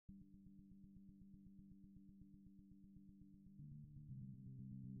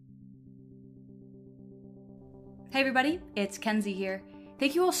Hey everybody, it's Kenzie here.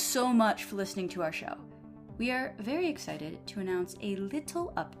 Thank you all so much for listening to our show. We are very excited to announce a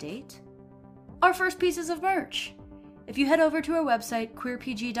little update. Our first pieces of merch. If you head over to our website,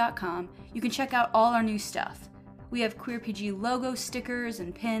 queerpg.com, you can check out all our new stuff. We have QueerPG logo stickers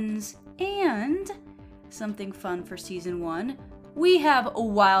and pins, and something fun for season 1. We have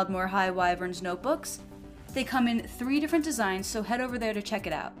Wildmore High Wyverns notebooks. They come in 3 different designs, so head over there to check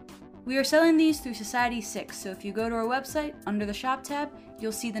it out. We are selling these through Society 6, so if you go to our website, under the shop tab,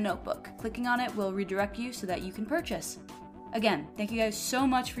 you'll see the notebook. Clicking on it will redirect you so that you can purchase. Again, thank you guys so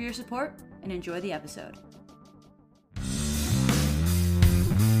much for your support, and enjoy the episode.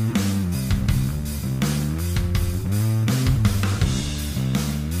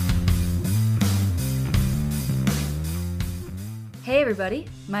 Hey everybody,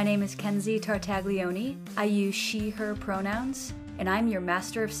 my name is Kenzie Tartaglione. I use she, her pronouns, and I'm your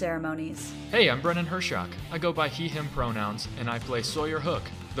master of ceremonies. Hey, I'm Brennan Hershock. I go by he, him pronouns, and I play Sawyer Hook,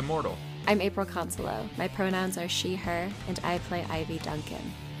 the mortal. I'm April Consolo. My pronouns are she, her, and I play Ivy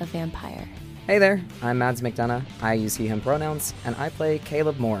Duncan, a vampire. Hey there, I'm Mads McDonough. I use he, him pronouns, and I play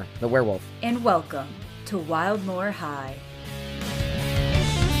Caleb Moore, the werewolf. And welcome to Wildmore High.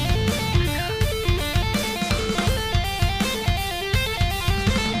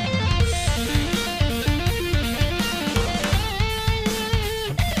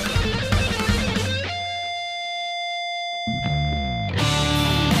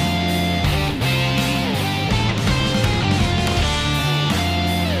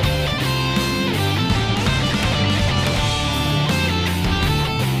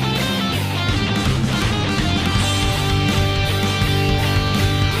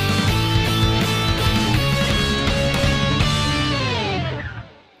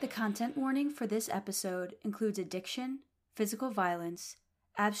 Content warning for this episode includes addiction, physical violence,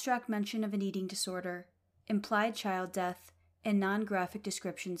 abstract mention of an eating disorder, implied child death, and non-graphic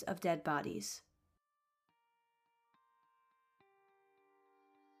descriptions of dead bodies.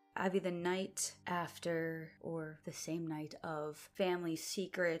 Either the night after or the same night of family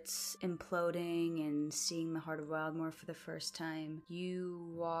secrets imploding and seeing the heart of Wildmore for the first time,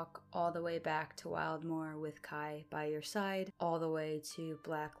 you walk all the way back to Wildmore with Kai by your side, all the way to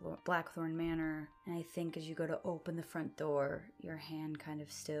Blackthorn Manor. And I think as you go to open the front door, your hand kind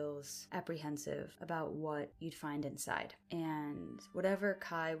of stills, apprehensive about what you'd find inside. And whatever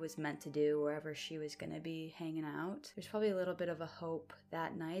Kai was meant to do, wherever she was going to be hanging out, there's probably a little bit of a hope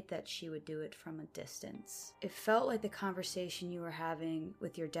that night that she would do it from a distance. It felt like the conversation you were having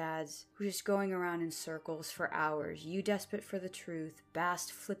with your dads was just going around in circles for hours. You desperate for the truth,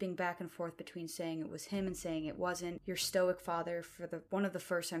 Bast flipping back and forth between saying it was him and saying it wasn't, your stoic father for one of the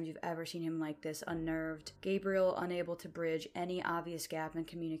first times you've ever seen him like this, unnerved, Gabriel unable to bridge any obvious gap in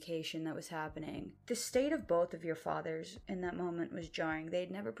communication that was happening. The state of both of your fathers in that moment was jarring. They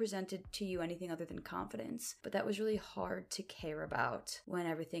had never presented to you anything other than confidence, but that was really hard to care about when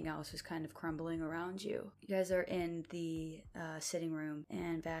everything else was kind of crumbling around you. You guys are in the sitting room,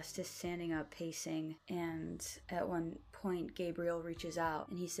 and Bast is standing up, pacing, and at one point Gabriel reaches out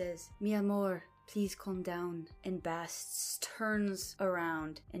and he says, "Mi amor, please calm down." And Bast turns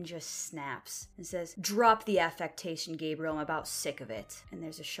around and just snaps and says, "Drop the affectation, Gabriel. I'm about sick of it." And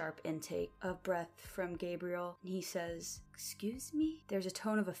there's a sharp intake of breath from Gabriel. And he says, "Excuse me?" There's a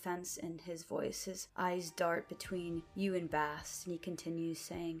tone of offense in his voice. His eyes dart between you and Bast. And he continues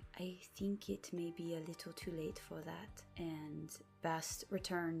saying, "I think it may be a little too late for that." And Bast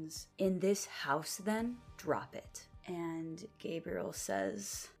returns, "In this house then, drop it." And Gabriel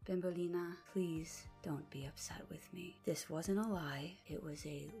says, "Bimbolina, please don't be upset with me. This wasn't a lie. It was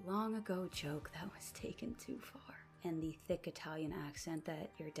a long ago joke that was taken too far." And the thick Italian accent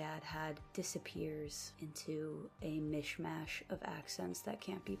that your dad had disappears into a mishmash of accents that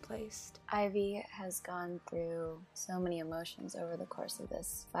can't be placed. Ivy has gone through so many emotions over the course of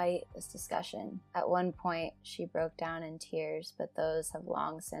this fight, this discussion. At one point, she broke down in tears, but those have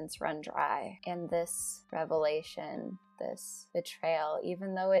long since run dry. And this revelation, this betrayal,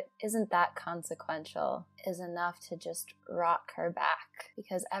 even though it isn't that consequential, is enough to just rock her back.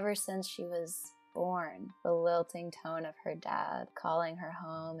 Because ever since she was born, the lilting tone of her dad calling her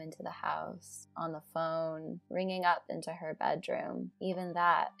home into the house, on the phone, ringing up into her bedroom, even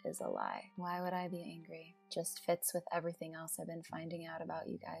that is a lie. Why would I be angry? just fits with everything else I've been finding out about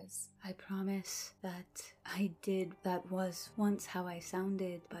you guys. I promise that that was once how I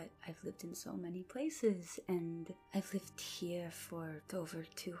sounded, but I've lived in so many places, and I've lived here for over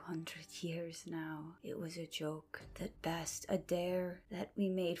 200 years now. It was a joke at best, a dare that we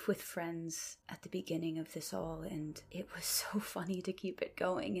made with friends at the beginning of this all, and it was so funny to keep it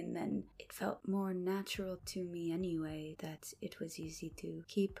going, and then it felt more natural to me anyway that it was easy to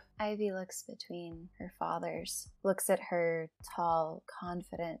keep. Ivy looks between her fathers, looks at her tall,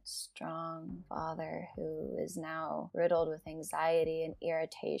 confident, strong father who is now riddled with anxiety and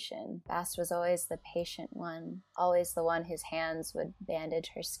irritation. Bast was always the patient one, always the one whose hands would bandage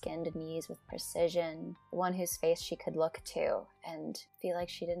her skinned knees with precision, the one whose face she could look to and feel like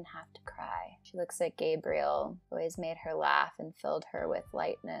she didn't have to cry. She looks at Gabriel, who always made her laugh and filled her with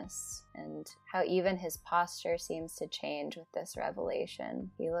lightness, and how even his posture seems to change with this revelation.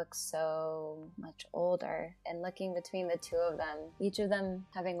 He looks so much older, and looking between the two of them, each of them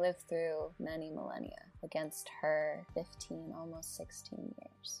having lived through many millennia, against her 15, almost 16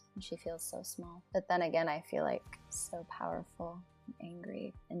 years. And she feels so small. But then again, I feel like so powerful,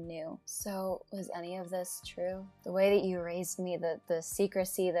 angry, and new. So was any of this true? The way that you raised me, the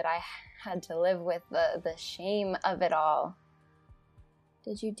secrecy that I had to live with, the shame of it all.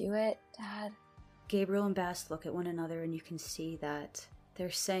 Did you do it, Dad? Gabriel and Bast look at one another, and you can see that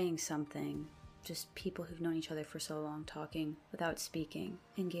they're saying something. Just people who've known each other for so long talking without speaking.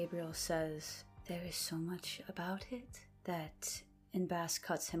 And Gabriel says, "There is so much about it that..." And Bast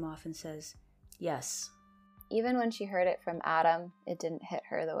cuts him off and says, "Yes." Even when she heard it from Adam, it didn't hit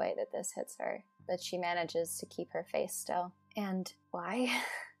her the way that this hits her. But she manages to keep her face still. And why?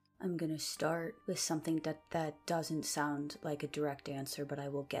 I'm gonna start with something that doesn't sound like a direct answer, but I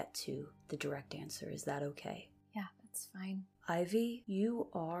will get to the direct answer. Is that okay? Yeah, that's fine. Ivy, you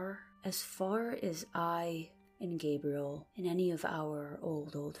are, as far as I and Gabriel and any of our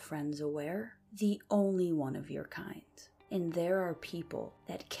old friends aware, the only one of your kind. And there are people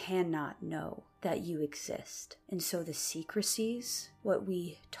that cannot know that you exist. And so the secrecies, what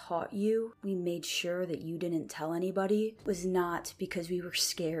we taught you, we made sure that you didn't tell anybody, was not because we were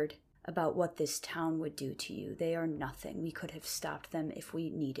scared about what this town would do to you. They are nothing. We could have stopped them if we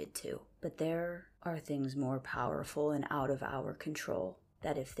needed to. But there are things more powerful and out of our control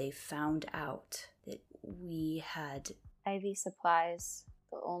that if they found out that we had... Ivy supplies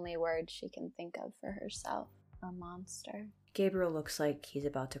the only word she can think of for herself. A monster. Gabriel looks like he's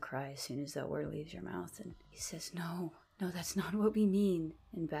about to cry as soon as that word leaves your mouth, and he says, No, that's not what we mean.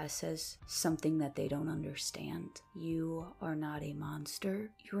 And Bast says, something that they don't understand. You are not a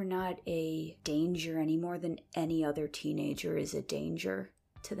monster. You are not a danger any more than any other teenager is a danger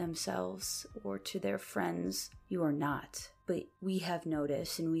to themselves or to their friends. You are not. But we have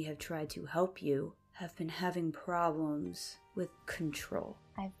noticed, and we have tried to help you, have been having problems with control.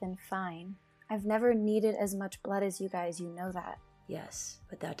 I've been fine. I've never needed as much blood as you guys, you know that. Yes,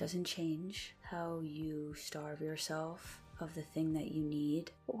 but that doesn't change how you starve yourself of the thing that you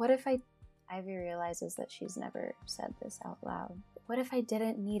need. But what if Ivy realizes that she's never said this out loud. What if I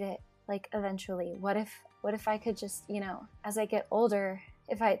didn't need it, like, eventually? What if I could just, as I get older,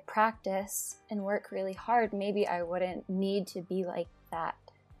 if I practice and work really hard, maybe I wouldn't need to be like that.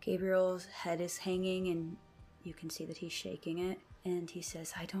 Gabriel's head is hanging, and you can see that he's shaking it, and he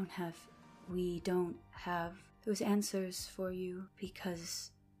says, we don't have those answers for you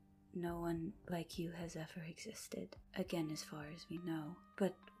because no one like you has ever existed. Again, as far as we know.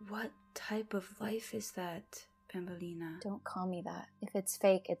 But what type of life is that, Pambolina? Don't call me that. If it's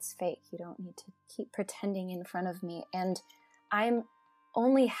fake, it's fake. You don't need to keep pretending in front of me. And I'm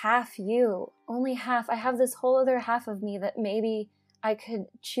only half you. Only half. I have this whole other half of me that maybe I could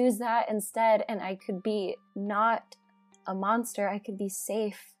choose that instead, and I could be not a monster. I could be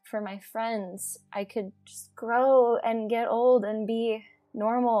safe for my friends. I could just grow and get old and be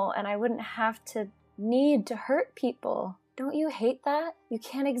normal, and I wouldn't have to need to hurt people. Don't you hate that? You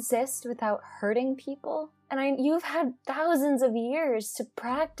can't exist without hurting people? And you've had thousands of years to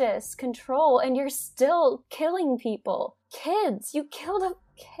practice control, and you're still killing people. Kids! You killed a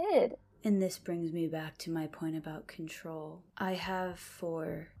kid! And this brings me back to my point about control. I have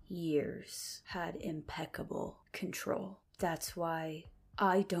for years had impeccable control. That's why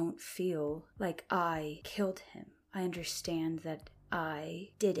I don't feel like I killed him. I understand that I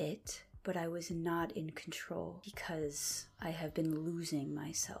did it, but I was not in control because I have been losing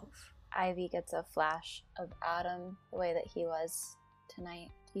myself. Ivy gets a flash of Adam the way that he was tonight.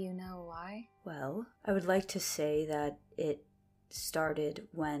 Do you know why? Well, I would like to say that it started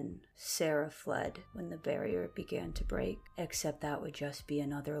when Sarah fled, when the barrier began to break. Except that would just be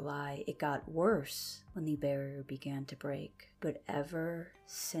another lie. It got worse when the barrier began to break. But ever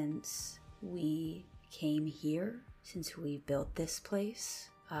since we came here, since we built this place,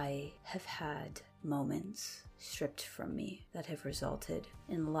 I have had moments stripped from me that have resulted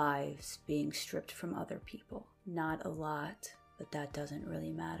in lives being stripped from other people. Not a lot, but that doesn't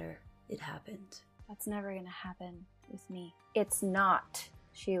really matter. It happened. That's never gonna happen with me. It's not.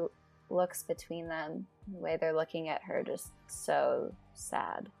 She looks between them. The way they're looking at her, just so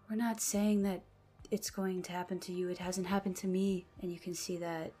sad. We're not saying that it's going to happen to you. It hasn't happened to me. And you can see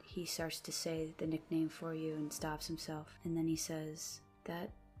that he starts to say the nickname for you and stops himself. And then he says,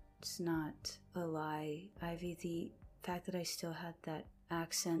 that's not a lie, Ivy. The fact that I still had that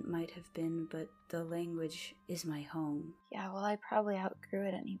accent might have been, but the language is my home. Yeah, well, I probably outgrew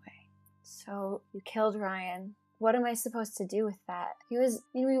it anyway. So, you killed Ryan. What am I supposed to do with that?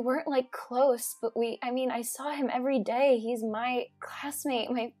 We weren't like close, but I saw him every day. He's my classmate.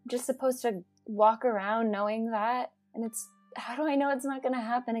 Am I just supposed to walk around knowing that? And how do I know it's not gonna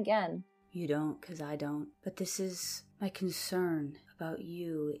happen again? You don't, 'cause I don't. But this is my concern about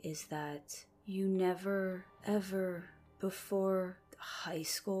you, is that you never, ever, before high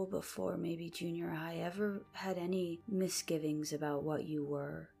school, before maybe junior high, ever had any misgivings about what you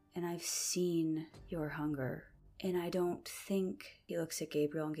were. And I've seen your hunger. And I don't think, he looks at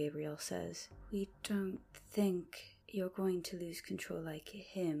Gabriel and Gabriel says, we don't think you're going to lose control like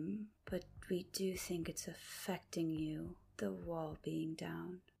him, but we do think it's affecting you, the wall being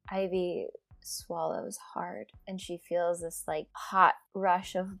down. Ivy swallows hard, and she feels this hot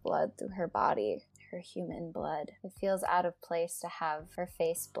rush of blood through her body, her human blood. It feels out of place to have her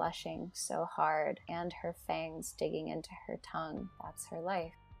face blushing so hard and her fangs digging into her tongue. That's her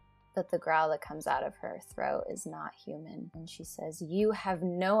life. But the growl that comes out of her throat is not human. And she says, you have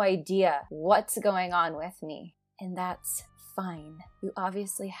no idea what's going on with me. And that's fine. You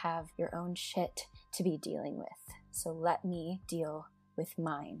obviously have your own shit to be dealing with. So let me deal with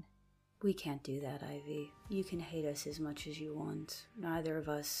mine. We can't do that, Ivy. You can hate us as much as you want. Neither of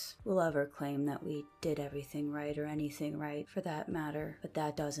us will ever claim that we did everything right or anything right for that matter. But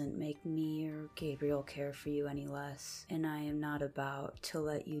that doesn't make me or Gabriel care for you any less. And I am not about to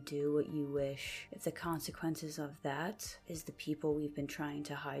let you do what you wish if the consequences of that is the people we've been trying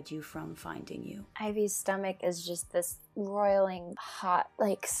to hide you from finding you. Ivy's stomach is just this roiling hot,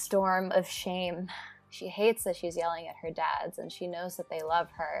 storm of shame. She hates that she's yelling at her dads, and she knows that they love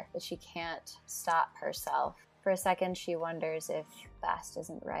her, but she can't stop herself. For a second, she wonders if fast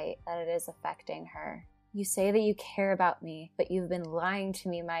isn't right, that it is affecting her. You say that you care about me, but you've been lying to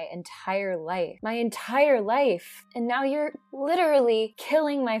me my entire life. My entire life! And now you're literally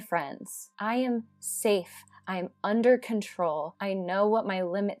killing my friends. I am safe. I'm under control. I know what my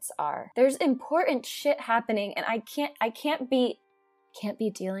limits are. There's important shit happening, and I can't be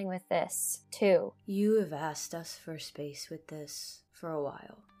dealing with this, too. You have asked us for space with this for a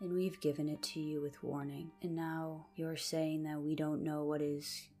while, and we've given it to you with warning. And now you're saying that we don't know what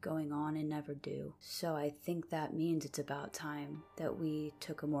is going on and never do. So I think that means it's about time that we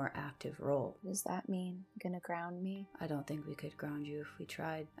took a more active role. What does that mean? Gonna ground me? I don't think we could ground you if we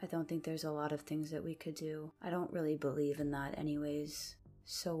tried. I don't think there's a lot of things that we could do. I don't really believe in that anyways.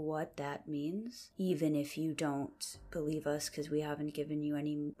 So what that means, even if you don't believe us because we haven't given you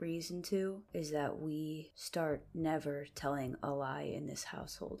any reason to, is that we start never telling a lie in this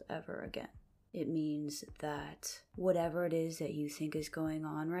household ever again. It means that whatever it is that you think is going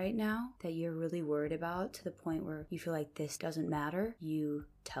on right now, that you're really worried about to the point where you feel like this doesn't matter, you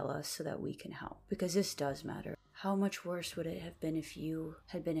tell us so that we can help. Because this does matter. How much worse would it have been if you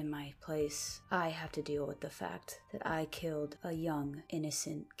had been in my place? I have to deal with the fact that I killed a young,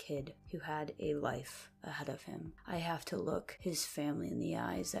 innocent kid who had a life ahead of him. I have to look his family in the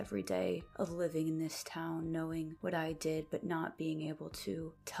eyes every day of living in this town, knowing what I did, but not being able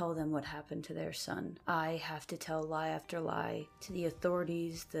to tell them what happened to their son. I have to tell lie after lie to the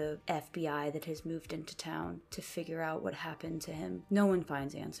authorities, the FBI that has moved into town to figure out what happened to him. No one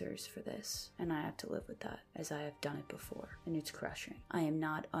finds answers for this, and I have to live with that, as I have done it before, and it's crushing. I am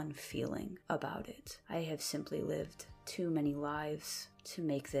not unfeeling about it. I have simply lived too many lives to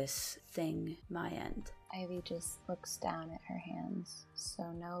make this thing my end. Ivy just looks down at her hands.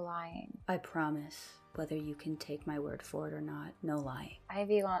 So no lying. I promise, whether you can take my word for it or not, no lying.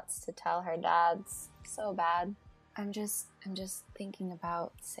 Ivy wants to tell her dads so bad. I'm just thinking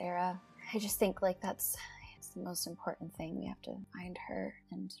about Sarah. I just think it's the most important thing. We have to find her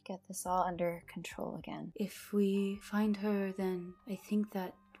and get this all under control again. If we find her, then I think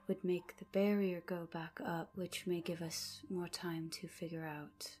that would make the barrier go back up, which may give us more time to figure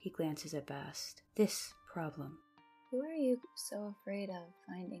out. He glances at Bast. This problem. Who are you so afraid of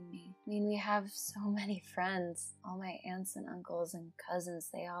finding me? I mean, we have so many friends. All my aunts and uncles and cousins,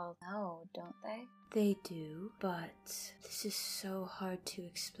 they all know, don't they? They do, but this is so hard to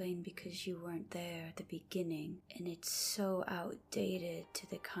explain because you weren't there at the beginning, and it's so outdated to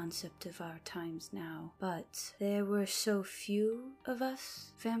the concept of our times now. But there were so few of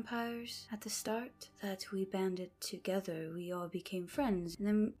us vampires at the start that we banded together. We all became friends, and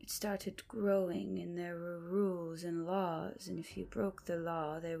then it started growing, and there were rules and laws, and if you broke the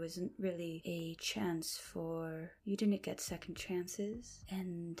law, there wasn't really a chance for... You didn't get second chances,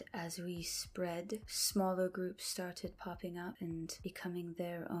 and as we spread, smaller groups started popping up and becoming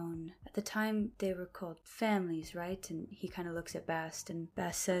their own. At the time, they were called families, right? And he kind of looks at Bast, and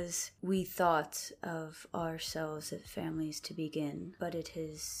Bast says, we thought of ourselves as families to begin, but it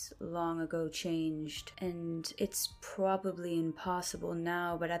has long ago changed, and it's probably impossible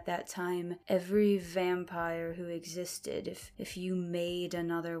now, but at that time, every vampire who existed, if you made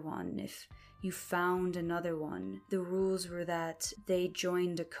another one, if you found another one, the rules were that they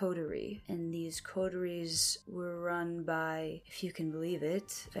joined a coterie, and these coteries were run by, if you can believe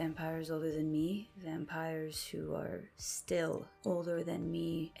it, vampires older than me, vampires who are still older than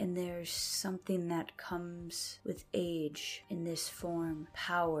me, and there's something that comes with age in this form,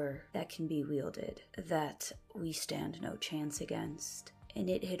 power that can be wielded, that we stand no chance against. And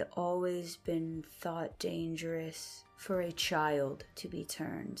it had always been thought dangerous for a child to be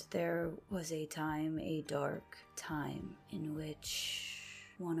turned. There was a time, a dark time, in which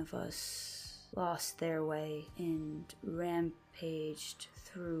one of us lost their way and rampaged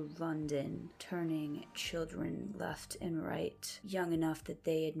through London, turning children left and right, young enough that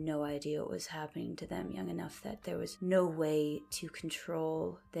they had no idea what was happening to them, young enough that there was no way to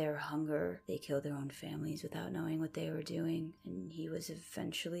control their hunger. They killed their own families without knowing what they were doing, and he was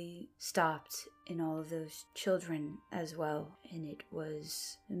eventually stopped in all of those children as well, and it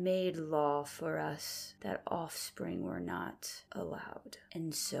was made law for us that offspring were not allowed.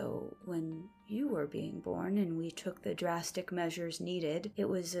 And so when you were being born and we took the drastic measures needed, it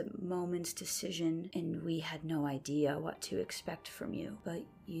was a moment's decision, and we had no idea what to expect from you. But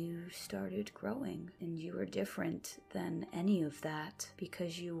you started growing, and you were different than any of that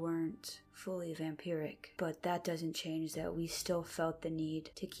because you weren't fully vampiric. But that doesn't change that we still felt the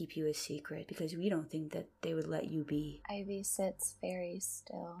need to keep you a secret because we don't think that they would let you be. Ivy sits very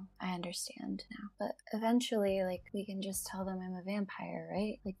still. I understand now. But eventually, we can just tell them I'm a vampire,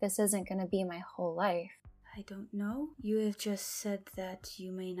 right? This isn't gonna be my whole life. I don't know. You have just said that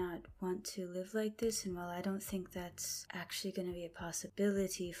you may not want to live like this, and while I don't think that's actually going to be a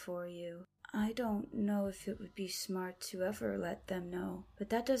possibility for you, I don't know if it would be smart to ever let them know. But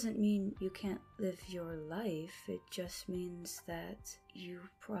that doesn't mean you can't live your life. It just means that you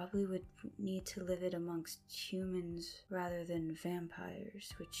probably would need to live it amongst humans rather than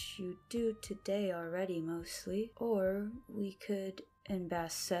vampires, which you do today already mostly. Or we could... And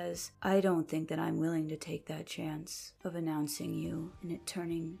Bast says, I don't think that I'm willing to take that chance of announcing you and it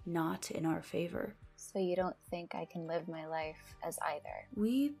turning not in our favor. So you don't think I can live my life as either?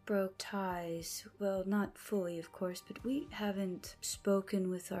 We broke ties, well, not fully, of course, but we haven't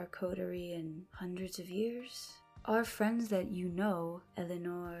spoken with our coterie in hundreds of years. Our friends that you know,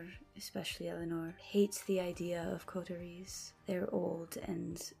 Eleanor, especially Eleanor, hates the idea of coteries. They're old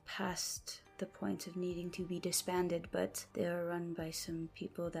and past the point of needing to be disbanded, but they are run by some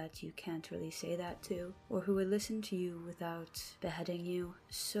people that you can't really say that to, or who would listen to you without beheading you.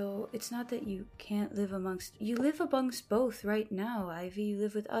 So it's not that you can't live amongst... You live amongst both right now, Ivy. You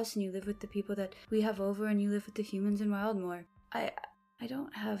live with us, and you live with the people that we have over, and you live with the humans in Wildmoor. I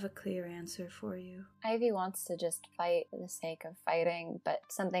don't have a clear answer for you. Ivy wants to just fight for the sake of fighting, but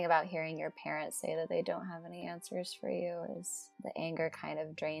something about hearing your parents say that they don't have any answers for you is the anger kind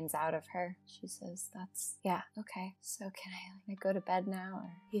of drains out of her. She says, yeah, okay. So can I go to bed now?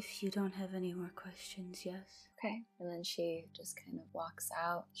 Or? If you don't have any more questions, yes. Okay. And then she just kind of walks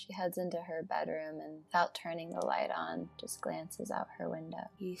out. She heads into her bedroom and without turning the light on, just glances out her window.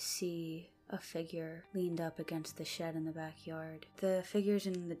 You see a figure leaned up against the shed in the backyard. The figure's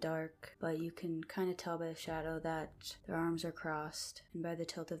in the dark, but you can kind of tell by the shadow that their arms are crossed, and by the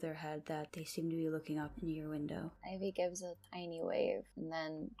tilt of their head that they seem to be looking up into your window. Ivy gives a tiny wave and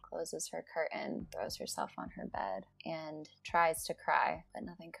then closes her curtain, throws herself on her bed, and tries to cry, but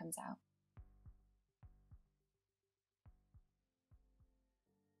nothing comes out.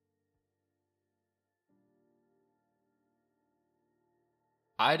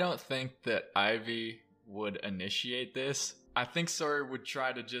 I don't think that Ivy would initiate this, I think Sawyer would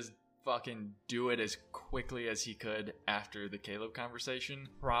try to just fucking do it as quickly as he could after the Caleb conversation.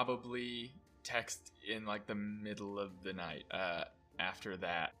 Probably text in like the middle of the night after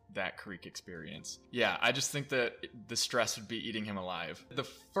that creek experience. Yeah, I just think that the stress would be eating him alive. The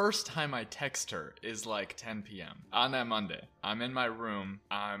first time I text her is like 10 p.m. on that Monday. I'm in my room.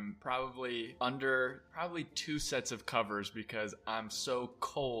 I'm probably under 2 sets of covers because I'm so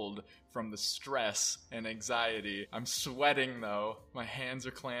cold from the stress and anxiety. I'm sweating though. My hands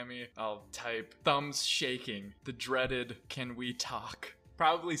are clammy. I'll type, thumbs shaking, the dreaded "can we talk?"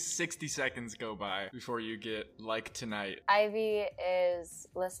 Probably 60 seconds go by before you get like tonight. Ivy is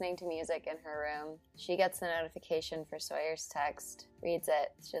listening to music in her room. She gets the notification for Sawyer's text, reads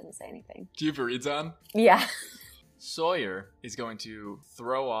it. She doesn't say anything. Do you have reads on? Yeah. Sawyer is going to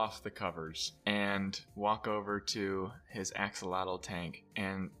throw off the covers and walk over to his axolotl tank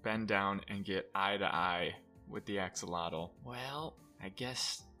and bend down and get eye to eye with the axolotl. Well, I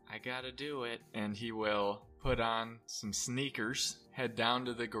guess I gotta do it. And he will put on some sneakers, head down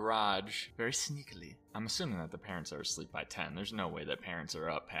to the garage very sneakily. I'm assuming that the parents are asleep by 10. There's no way that parents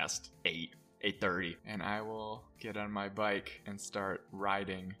are up past 8:30. And I will get on my bike and start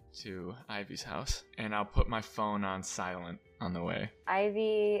riding to Ivy's house. And I'll put my phone on silent on the way.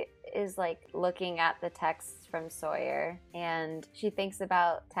 Ivy is like looking at the texts from Sawyer, and she thinks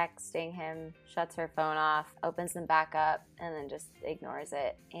about texting him, shuts her phone off, opens them back up, and then just ignores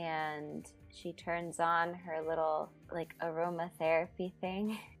it. And she turns on her little like aromatherapy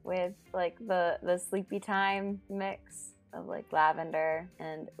thing with like the sleepy time mix of like lavender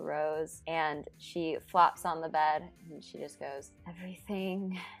and rose, and she flops on the bed and she just goes,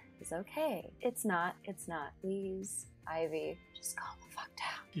 everything is okay. It's not. Please, Ivy, just calm the fuck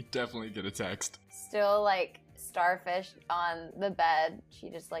down. You definitely get a text. Still like starfish on the bed, she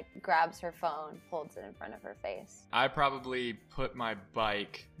just like grabs her phone, holds it in front of her face. I probably put my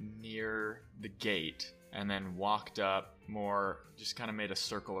bike near the gate and then walked up more, just kind of made a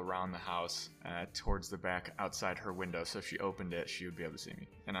circle around the house towards the back outside her window. So if she opened it, she would be able to see me.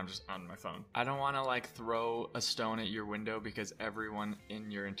 And I'm just on my phone. I don't want to like throw a stone at your window because everyone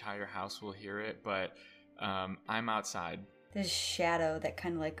in your entire house will hear it, but I'm outside. This shadow that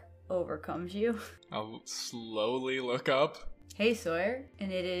kind of like overcomes you. I'll slowly look up. Hey, Sawyer.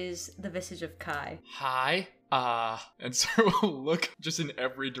 And it is the visage of Kai. Hi. And so we'll look just in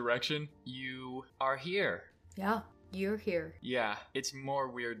every direction. You are here. Yeah, you're here. Yeah, it's more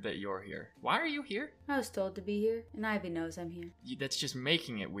weird that you're here. Why are you here? I was told to be here, and Ivy knows I'm here. That's just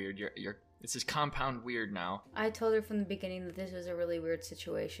making it weird. It's this compound weird now. I told her from the beginning that this was a really weird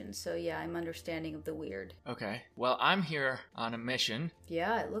situation, so yeah, I'm understanding of the weird. Okay. Well, I'm here on a mission.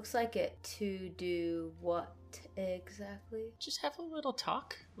 Yeah, it looks like it. To do what exactly? Just have a little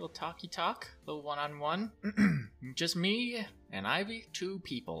talk. A little talky talk. A little one-on-one. Just me and Ivy, 2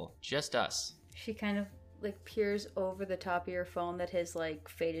 people. Just us. She kind of like peers over the top of your phone that has like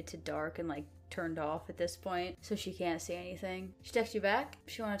faded to dark and like turned off at this point, so she can't see anything. She texts you back?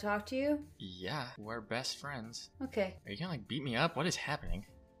 She want to talk to you? Yeah, we're best friends. Okay. Are you gonna like beat me up? What is happening?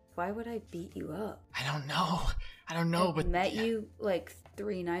 Why would I beat you up? I don't know, but met you like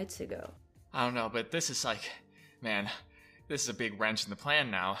 3 nights ago. I don't know, but this is like, man, this is a big wrench in the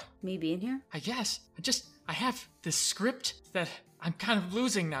plan now. Me being here? I guess. I have this script that I'm kind of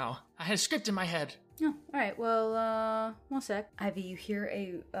losing now. I had a script in my head. Oh, alright, well, one sec. Ivy, you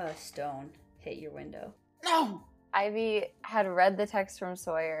hear a stone hit your window. No! Ivy had read the text from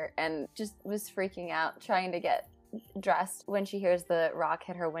Sawyer and just was freaking out, trying to get dressed. When she hears the rock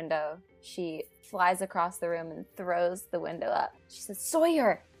hit her window, she flies across the room and throws the window up. She says,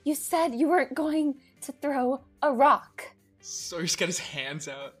 Sawyer, you said you weren't going to throw a rock. Sawyer's got his hands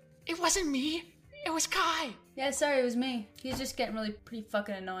out. It wasn't me. It was Kai. Yeah, sorry, it was me. He's just getting really pretty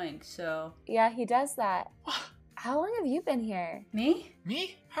fucking annoying, so... Yeah, he does that. How long have you been here? Me?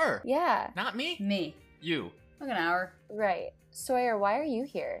 Me? Her? Yeah. Not me? Me. You. Like an hour. Right. Sawyer, why are you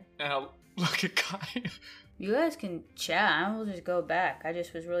here? And I'll look at Kai. You guys can chat. I will just go back. I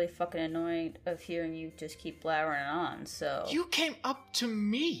just was really fucking annoyed of hearing you just keep blabbering on, so... You came up to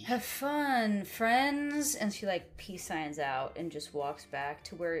me. Have fun, friends. And she, like, peace signs out and just walks back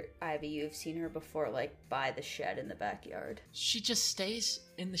to where, Ivy, you've seen her before, like, by the shed in the backyard. She just stays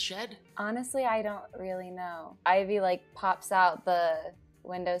in the shed? Honestly, I don't really know. Ivy, like, pops out the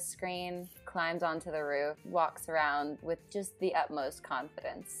window screen, climbs onto the roof, walks around with just the utmost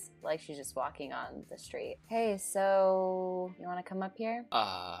confidence, like she's just walking on the street. Hey, so you want to come up here?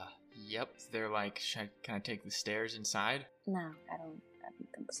 Yep. They're like, can I take the stairs inside? No, I don't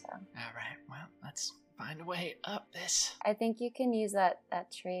think so. All right. Well, that's find a way up this. I think you can use that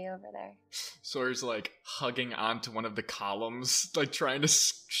tree over there. Sawyer's like hugging onto one of the columns, like trying to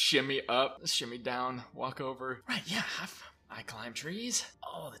shimmy up, shimmy down, walk over. Right, yeah, I climb trees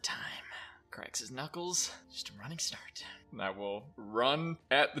all the time. Cracks his knuckles, just a running start. And I will run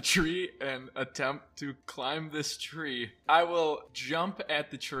at the tree and attempt to climb this tree. I will jump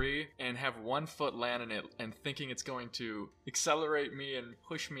at the tree and have one foot land in it, and thinking it's going to accelerate me and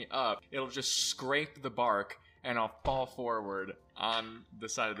push me up, it'll just scrape the bark and I'll fall forward on the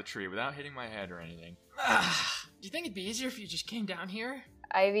side of the tree without hitting my head or anything. Do you think it'd be easier if you just came down here?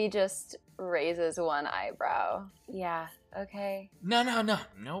 Ivy just raises one eyebrow. Yeah, okay. No.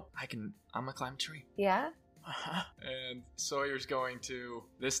 Nope. I'm gonna climb a tree. Yeah? Uh-huh. And Sawyer's going to,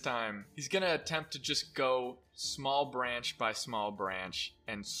 this time, he's gonna attempt to just go small branch by small branch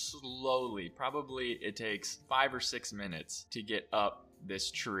and slowly, probably it takes 5 or 6 minutes to get up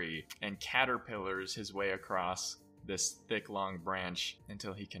this tree, and caterpillars his way across this thick, long branch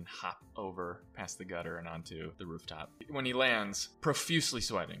until he can hop over past the gutter and onto the rooftop. When he lands, profusely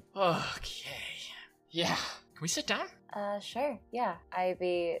sweating. Okay. Yeah. Can we sit down? Sure. Yeah.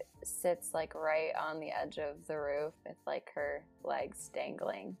 Ivy sits like right on the edge of the roof with like her legs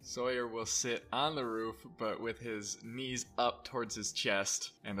dangling. Sawyer will sit on the roof, but with his knees up towards his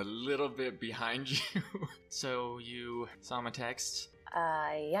chest and a little bit behind you. So you saw my text?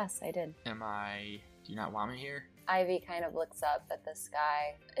 Yes, I did. Do you not want me here? Ivy kind of looks up at the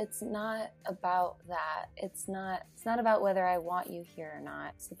sky. It's not about that. It's not about whether I want you here or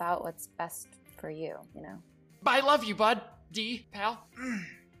not. It's about what's best for you, you know? But I love you, bud. D, pal.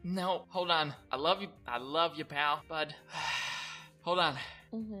 No, hold on. I love you, pal. Bud. Hold on.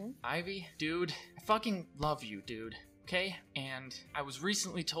 Mm-hmm. Ivy, dude, I fucking love you, dude. Okay? And I was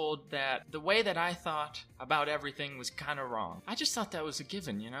recently told that the way that I thought about everything was kind of wrong. I just thought that was a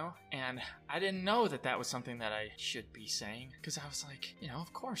given, you know? And I didn't know that that was something that I should be saying. Because I was like, you know,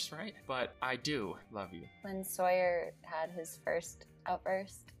 of course, right? But I do love you. When Sawyer had his first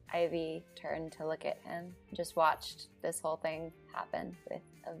outburst, Ivy turned to look at him, just watched this whole thing happen with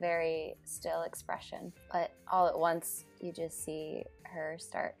a very still expression. But all at once, you just see her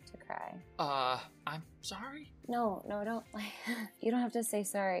start to cry. I'm sorry? No, don't. You don't have to say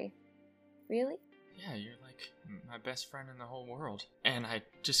sorry. Really? Yeah, you're like my best friend in the whole world. And I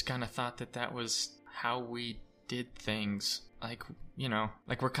just kind of thought that was how we did things. Like, you know,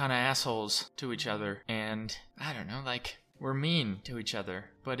 like we're kind of assholes to each other. And I don't know, like we're mean to each other,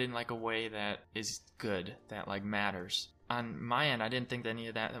 but in like a way that is good, that like matters. On my end, I didn't think any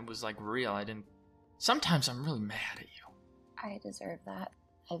of that was like real. Sometimes I'm really mad at you. I deserve that.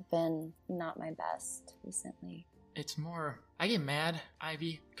 I've been not my best recently. It's more, I get mad,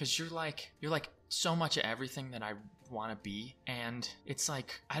 Ivy, because you're like so much of everything that I want to be. And it's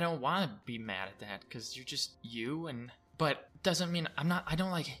like, I don't want to be mad at that because you're just you. But doesn't mean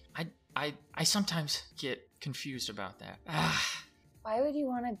I sometimes get confused about that. Why would you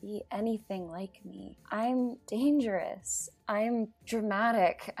want to be anything like me? I'm dangerous. I'm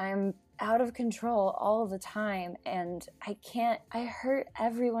dramatic. I'm out of control all the time, and I hurt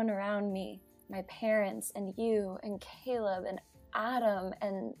everyone around me. My parents, and you, and Caleb, and Adam,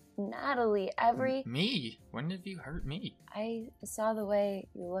 and Natalie, Me? When have you hurt me? I saw the way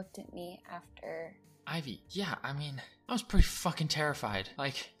you looked at me after... Ivy, yeah, I mean, I was pretty fucking terrified.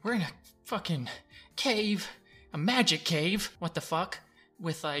 Like, we're in a fucking cave, a magic cave, what the fuck,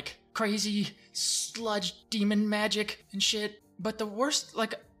 with like crazy sludge demon magic and shit. But the worst,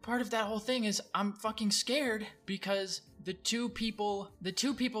 like, part of that whole thing is I'm fucking scared because the two people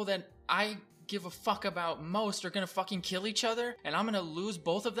that I give a fuck about most are gonna fucking kill each other, and I'm gonna lose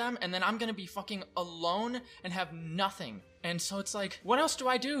both of them, and then I'm gonna be fucking alone and have nothing. And so it's like, what else do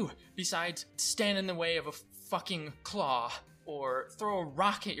I do besides stand in the way of a fucking claw or throw a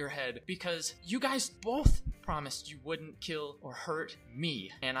rock at your head? Because you guys both promised you wouldn't kill or hurt me,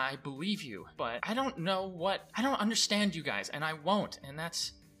 and I believe you. But I don't understand you guys, and I won't, and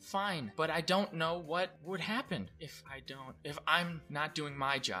that's fine. But I don't know what would happen if I'm not doing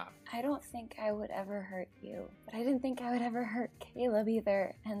my job. I don't think I would ever hurt you, but I didn't think I would ever hurt Caleb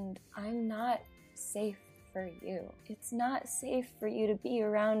either, and I'm not safe for you. It's not safe for you to be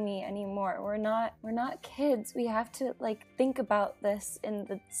around me anymore. We're not kids. We have to think about this in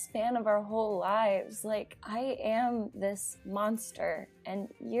the span of our whole lives. Like, I am this monster and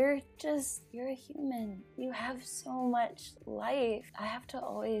you're a human. You have so much life. I have to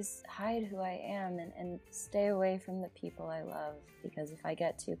always hide who I am and stay away from the people I love, because if I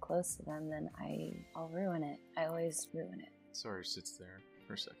get too close to them, then I'll ruin it. I always ruin it. Sawyer sits there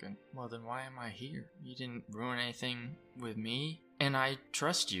for a second. Well, then why am I here? You didn't ruin anything with me, and I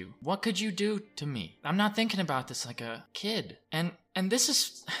trust you. What could you do to me? I'm not thinking about this like a kid. And this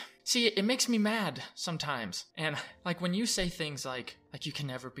is... See, it makes me mad sometimes. And like when you say things like you can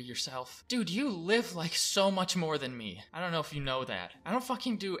never be yourself. Dude, you live like so much more than me. I don't know if you know that. I don't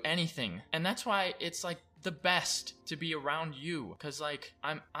fucking do anything. And that's why it's like the best to be around you. Cause like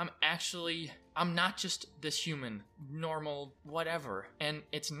I'm not just this human, normal, whatever. And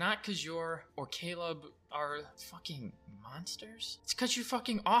it's not cause you're or Caleb are fucking monsters. It's cause you're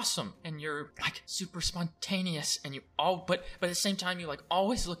fucking awesome and you're like super spontaneous and you all but at the same time you like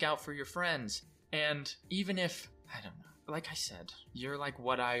always look out for your friends. And even if I don't know, like I said, you're like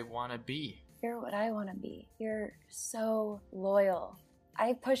what I wanna be. You're what I wanna be. You're so loyal.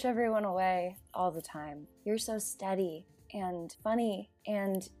 I push everyone away all the time. You're so steady and funny,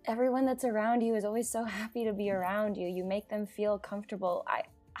 and everyone that's around you is always so happy to be around you. You make them feel comfortable.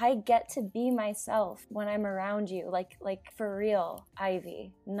 I get to be myself when I'm around you, like for real,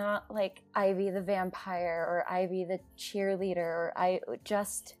 Ivy. Not like Ivy the vampire or Ivy the cheerleader or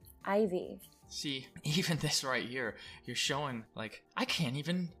just Ivy. See, even this right here, you're showing, like, I can't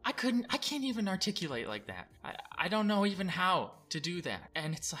even articulate like that. I don't know even how to do that.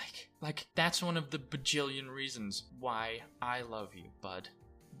 And it's like, that's one of the bajillion reasons why I love you, bud.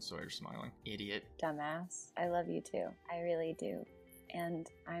 Sawyer smiling. Idiot. Dumbass. I love you too. I really do. And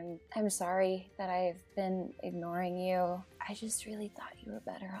I'm sorry that I've been ignoring you. I just really thought you were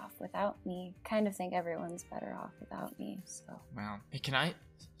better off without me. Kind of think everyone's better off without me, so. Wow. Hey, can I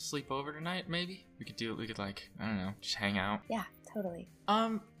sleep over tonight, maybe? We could like, I don't know, just hang out. Yeah, totally.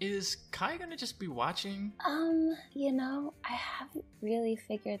 Is Kai gonna just be watching? You know, I haven't really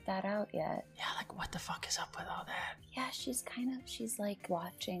figured that out yet. Yeah, like what the fuck is up with all that? Yeah, she's like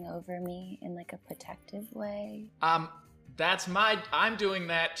watching over me in like a protective way. I'm doing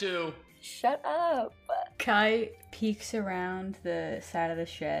that too. Shut up. Kai peeks around the side of the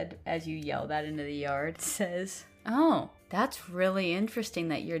shed as you yell that into the yard, says, "Oh, that's really interesting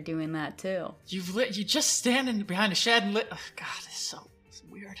that you're doing that too." You just standing behind a shed and lit. Oh, God, it's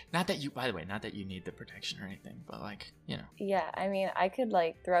weird. Not that you need the protection or anything, but like, you know. Yeah, I mean, I could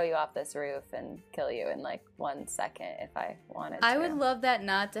like throw you off this roof and kill you in like 1 second if I wanted to. I would love that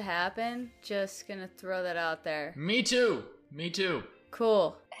not to happen. Just gonna throw that out there. Me too.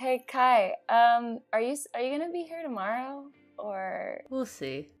 Cool. Hey Kai, are you gonna be here tomorrow or? We'll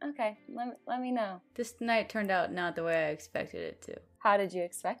see. Okay, let me know. This night turned out not the way I expected it to. How did you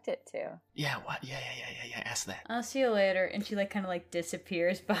expect it to? Yeah, what? Yeah, ask that. I'll see you later. And she kind of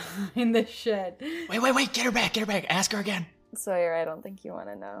disappears behind the shed. Wait, get her back. Ask her again. Sawyer, I don't think you want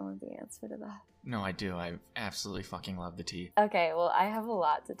to know the answer to that. No, I do. I absolutely fucking love the tea. Okay, well, I have a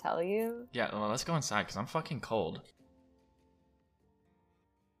lot to tell you. Yeah, well, let's go inside because I'm fucking cold.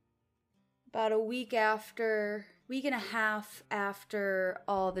 About a week and a half after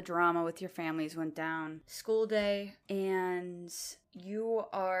all the drama with your families went down, school day, and you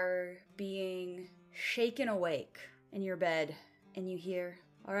are being shaken awake in your bed, and you hear,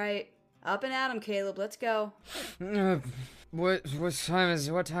 "All right, up and at 'em, Caleb, let's go." What time is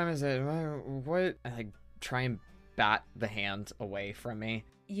it? What? I try and bat the hand away from me.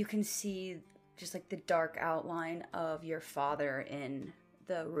 You can see just the dark outline of your father in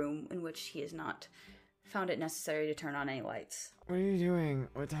the room in which he has not found it necessary to turn on any lights. What are you doing?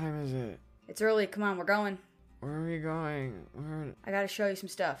 What time is it? It's early, come on, we're going. Where are we going? I gotta show you some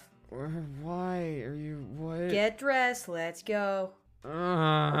stuff. Why are you, what? Get dressed, let's go.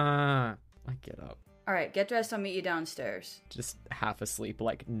 I get up. Alright, get dressed, I'll meet you downstairs. Just half asleep,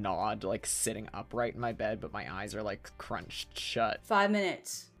 nod, sitting upright in my bed, but my eyes are crunched shut. 5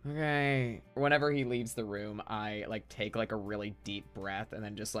 minutes. Okay. Whenever he leaves the room, I take a really deep breath and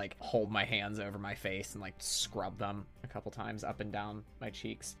then just hold my hands over my face and scrub them a couple times up and down my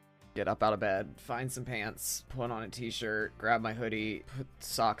cheeks. Get up out of bed, find some pants, put on a t-shirt, grab my hoodie, put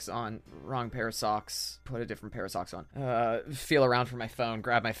socks on, wrong pair of socks, put a different pair of socks on. Feel around for my phone,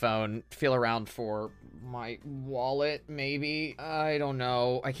 grab my phone, feel around for my wallet, maybe. I don't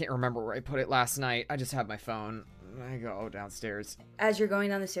know. I can't remember where I put it last night. I just have my phone. I go downstairs. As you're going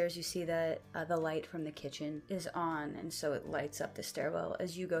down the stairs, you see that the light from the kitchen is on, and so it lights up the stairwell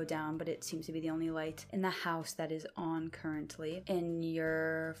as you go down, but it seems to be the only light in the house that is on currently. And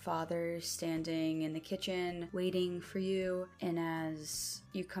your father's standing in the kitchen waiting for you, and as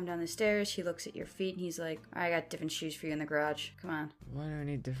you come down the stairs, he looks at your feet and he's like, "I got different shoes for you in the garage. Come on." Why do I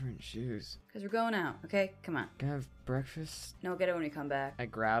need different shoes? Because we're going out, okay? Come on. Can I have breakfast? No, get it when we come back. I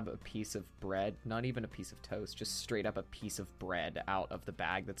grab a piece of bread, not even a piece of toast, just straight up a piece of bread out of the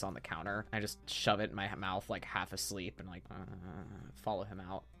bag that's on the counter. I just shove it in my mouth half asleep and follow him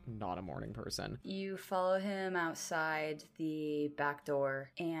out. not a morning person. You follow him outside the back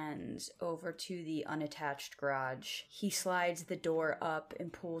door and over to the unattached garage. He slides the door up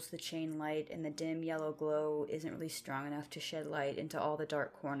and pulls the chain light, and the dim yellow glow isn't really strong enough to shed light into all the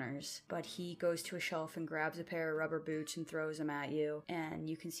dark corners. But he goes to a shelf and grabs a pair of rubber boots and throws them at you, and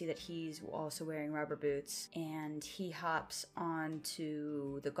you can see that he's also wearing rubber boots. And he hops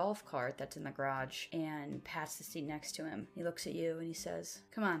onto the golf cart that's in the garage and pats the seat next to him. He looks at you and he says,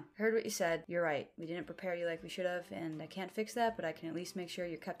 "Come on, I heard what you said. You're right. We didn't prepare you like we should have, and I can't fix that, but I can at least make sure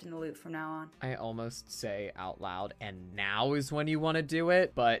you're kept in the loop from now on." I almost say out loud, "And now is when you want to do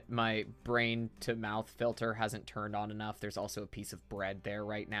it," but my brain to mouth filter hasn't turned on enough. There's also a piece of bread there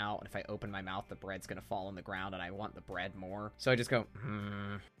right now, and if I open my mouth, the bread's gonna fall on the ground, and I want the bread more. So I just go,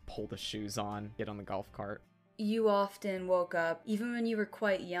 pull the shoes on, get on the golf cart. You often woke up, even when you were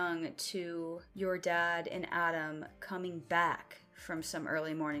quite young, to your dad and Adam coming back from some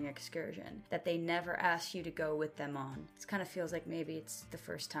early morning excursion that they never asked you to go with them on. It kind of feels like maybe it's the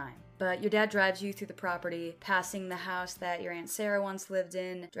first time. But your dad drives you through the property, passing the house that your Aunt Sarah once lived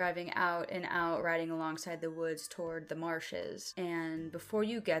in, driving out and out, riding alongside the woods toward the marshes. And before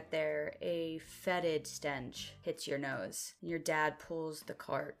you get there, a fetid stench hits your nose. Your dad pulls the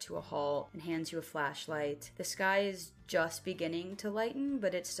cart to a halt and hands you a flashlight. The sky is just beginning to lighten,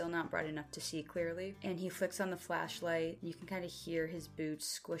 but it's still not bright enough to see clearly. And he flicks on the flashlight. You can kind of hear his boots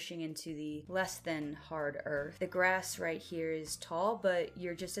squishing into the less than hard earth. The grass right here is tall, but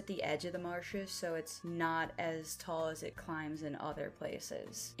you're just at the edge of the marshes, so it's not as tall as it climbs in other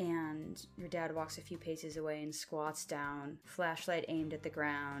places. And your dad walks a few paces away and squats down, flashlight aimed at the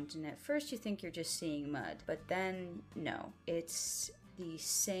ground. And at first you think you're just seeing mud, but then no, it's the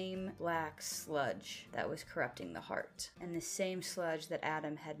same black sludge that was corrupting the heart, and the same sludge that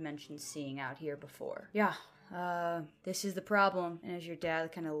Adam had mentioned seeing out here before. Yeah, this is the problem. And as your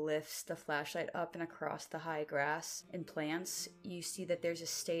dad kind of lifts the flashlight up and across the high grass and plants, you see that there's a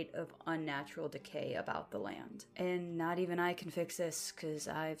state of unnatural decay about the land. And not even I can fix this, because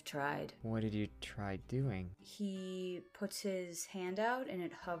I've tried. What did you try doing? He puts his hand out and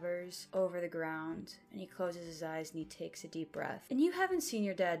it hovers over the ground, and he closes his eyes and he takes a deep breath. And you haven't seen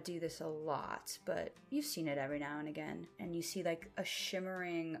your dad do this a lot, but you've seen it every now and again. And you see like a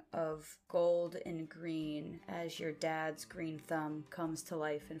shimmering of gold and green as your dad's green thumb comes to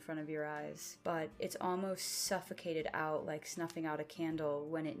life in front of your eyes. But it's almost suffocated out, like snuffing out a candle,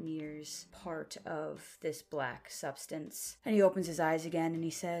 when it nears part of this black substance. And he opens his eyes again and he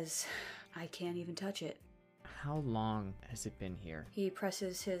says, "I can't even touch it." How long has it been here? He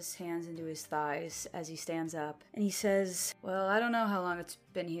presses his hands into his thighs as he stands up, and he says, "Well, I don't know how long it's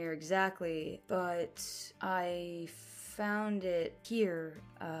been here exactly, but I found it here,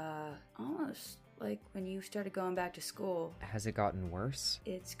 almost like when you started going back to school." Has it gotten worse?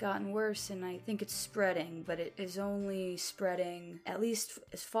 It's gotten worse, and I think it's spreading, but it is only spreading, at least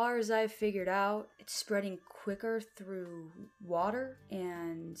as far as I've figured out, it's spreading quicker through water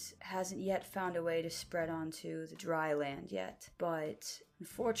and hasn't yet found a way to spread onto the dry land yet. But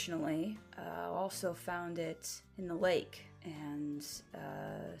unfortunately, also found it in the lake. And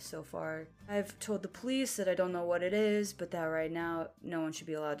so far, I've told the police that I don't know what it is, but that right now, no one should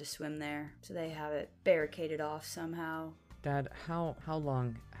be allowed to swim there. So they have it barricaded off somehow. Dad, how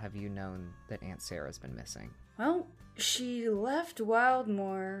long have you known that Aunt Sarah's been missing? Well, she left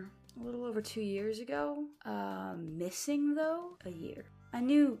Wildmoor a little over 2 years ago. Missing, though, a year. I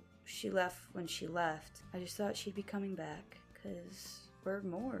knew she left when she left. I just thought she'd be coming back, because we're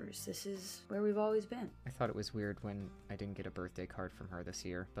Moors. This is where we've always been. I thought it was weird when I didn't get a birthday card from her this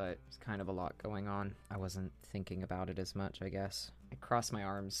year, but it's kind of a lot going on. I wasn't thinking about it as much, I guess. I cross my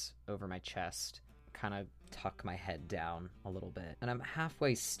arms over my chest, kind of tuck my head down a little bit, and I'm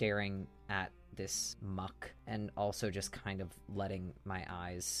halfway staring at this muck and also just kind of letting my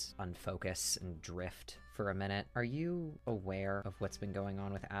eyes unfocus and drift for a minute. Are you aware of what's been going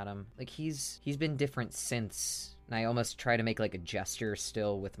on with Adam? Like, he's been different since, and I almost try to make like a gesture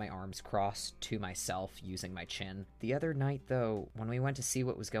still with my arms crossed to myself using my chin. The other night though, when we went to see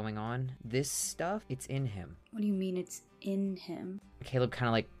what was going on, this stuff, it's in him. What do you mean it's in him? Caleb kind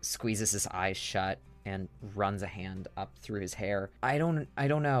of like squeezes his eyes shut and runs a hand up through his hair. I don't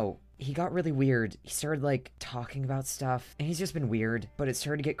know. He got really weird. He started like talking about stuff, and he's just been weird, but it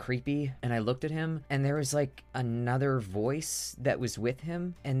started to get creepy. And I looked at him, and there was like another voice that was with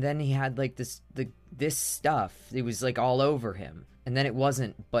him, and then he had like this stuff. It was like all over him. And then it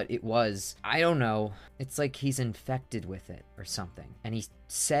wasn't, but it was. I don't know. It's like he's infected with it or something. And he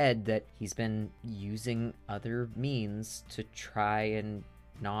said that he's been using other means to try and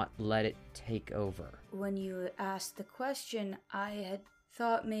not let it take over. When you asked the question, I had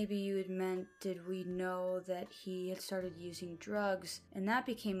thought maybe you had meant did we know that he had started using drugs, and that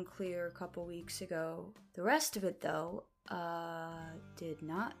became clear a couple weeks ago. The rest of it, though, did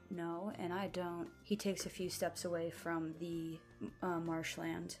not know, and I don't. He takes a few steps away from the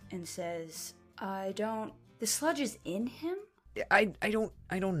marshland and says, I don't. The sludge is in him? I don't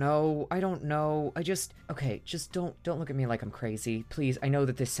know. Okay, just don't look at me like I'm crazy. Please, I know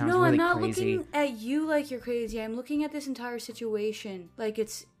that this sounds really crazy. No, I'm not looking at you like you're crazy. I'm looking at this entire situation like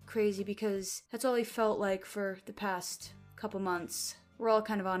it's crazy because that's all he felt like for the past couple months. We're all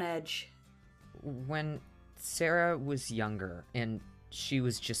kind of on edge. When Sarah was younger and she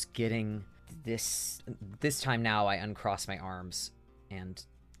was just getting this time now, I uncross my arms and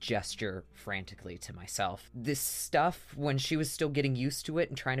gesture frantically to myself. This stuff, when she was still getting used to it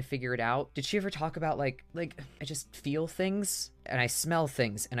and trying to figure it out, did she ever talk about like I just feel things and I smell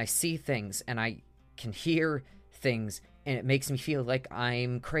things and I see things and I can hear things and it makes me feel like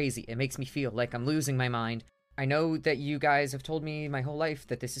I'm crazy. It makes me feel like I'm losing my mind. I know that you guys have told me my whole life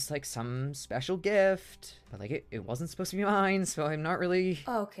that this is like some special gift, but like it wasn't supposed to be mine, so I'm not really...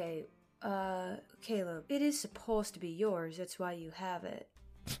 Okay, Caleb, it is supposed to be yours. That's why you have it.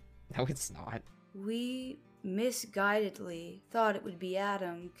 No, it's not. We misguidedly thought it would be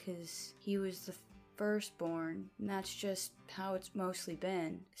Adam because he was the firstborn, and that's just how it's mostly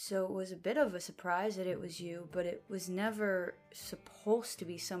been. So it was a bit of a surprise that it was you, but it was never supposed to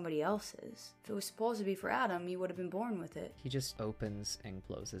be somebody else's. If it was supposed to be for Adam, you would have been born with it. He just opens and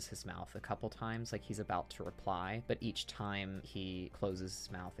closes his mouth a couple times like he's about to reply, but each time he closes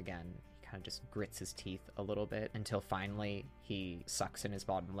his mouth again, kind of just grits his teeth a little bit until finally he sucks in his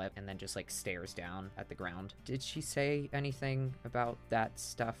bottom lip and then just like stares down at the ground. Did she say anything about that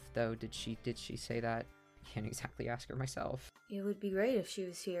stuff though? Did she say that? I can't exactly ask her myself. It would be great if she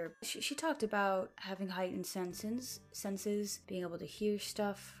was here. She talked about having heightened senses, being able to hear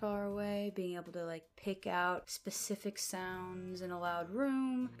stuff far away, being able to like pick out specific sounds in a loud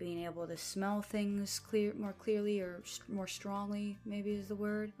room, being able to smell things more clearly or more strongly, maybe is the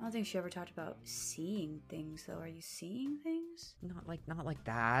word. I don't think she ever talked about seeing things though. Are you seeing things? Not like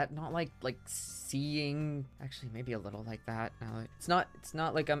that. Not like seeing. Actually, maybe a little like that. No, it's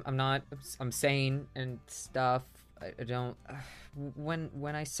not like I'm sane and stuff. I don't... When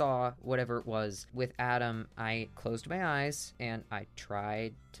I saw whatever it was with Adam, I closed my eyes and I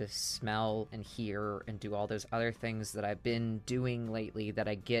tried to smell and hear and do all those other things that I've been doing lately that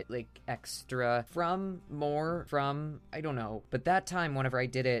I get like extra more from, I don't know. But that time, whenever I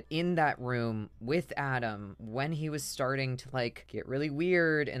did it in that room with Adam, when he was starting to like get really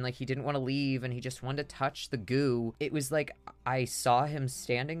weird and like he didn't want to leave and he just wanted to touch the goo, it was like I saw him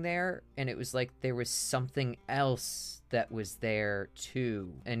standing there and it was like there was something else that was there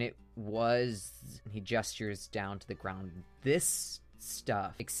too, and it was, he gestures down to the ground, this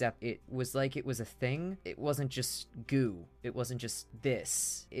stuff, except it was like it was a thing. It wasn't just goo. It wasn't just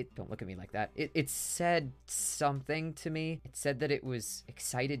this. Don't look at me like that. It said something to me. It said that it was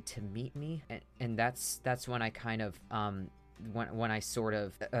excited to meet me, and that's when I kind of when I sort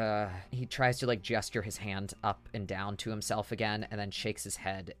of he tries to like gesture his hand up and down to himself again and then shakes his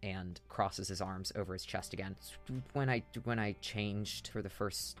head and crosses his arms over his chest again. When I changed for the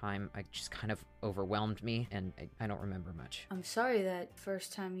first time, I just kind of overwhelmed me and I don't remember much. I'm sorry that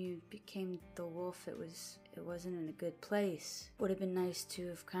first time you became the wolf it wasn't in a good place. Would have been nice to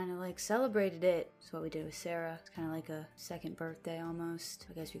have kind of like celebrated it. That's what we did with Sarah. It's kind of like a second birthday almost.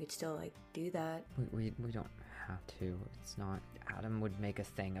 I guess we could still like do that. We don't have to. It's not... Adam would make a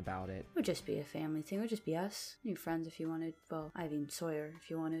thing about it. It would just be a family thing. It would just be us. Your friends if you wanted. Well, I mean Sawyer if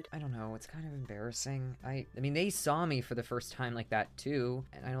you wanted. I don't know. It's kind of embarrassing. I mean, they saw me for the first time like that too,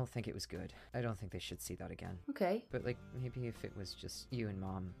 and I don't think it was good. I don't think they should see that again. Okay. But like, maybe if it was just you and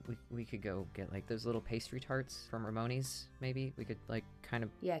Mom, we could go get like those little pastry tarts from Ramoni's, maybe? We could like kind of...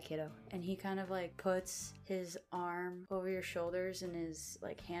 Yeah, kiddo. And he kind of like puts his arm over your shoulders and his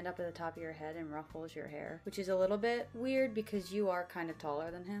like hand up at the top of your head and ruffles your hair, which is a little bit weird because you are kind of taller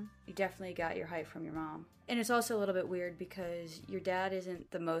than him. You definitely got your height from your mom. And it's also a little bit weird because your dad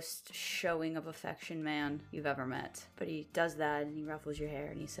isn't the most showing of affection man you've ever met. But he does that and he ruffles your hair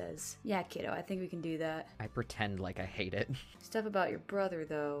and he says, yeah, kiddo, I think we can do that. I pretend like I hate it. Stuff about your brother,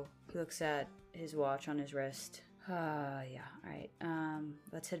 though. He looks at his watch on his wrist. Yeah, alright.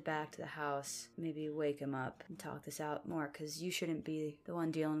 Let's head back to the house. Maybe wake him up and talk this out more, because you shouldn't be the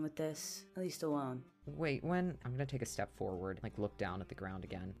one dealing with this, at least alone. Wait, I'm gonna take a step forward, like look down at the ground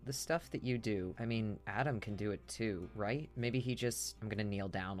again. The stuff that you do, I mean, Adam can do it too, right? Maybe he just, I'm gonna kneel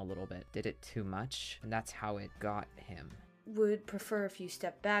down a little bit, did it too much, and that's how it got him. would prefer if you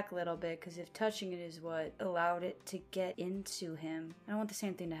step back a little bit, because if touching it is what allowed it to get into him, I don't want the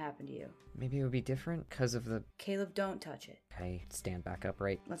same thing to happen to you. Maybe it would be different because of the... Caleb, don't touch it. Okay, stand back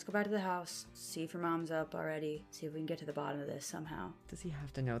upright. Let's go back to the house, see if your mom's up already, see if we can get to the bottom of this somehow. Does he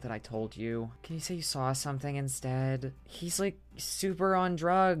have to know that I told you? Can you say you saw something instead? He's like super on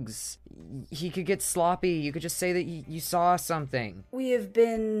drugs. He could get sloppy. You could just say that you saw something. We have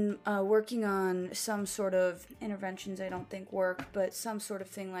been working on some sort of interventions I don't think work, but some sort of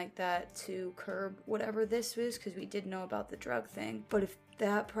thing like that to curb whatever this is, because we did know about the drug thing. But if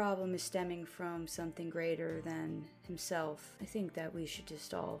that problem is stemming from something greater than himself, I think that we should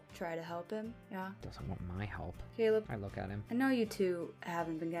just all try to help him, yeah? Doesn't want my help. Caleb, I look at him. I know you two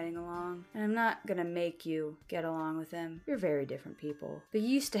haven't been getting along, and I'm not gonna make you get along with him. You're very different people. But you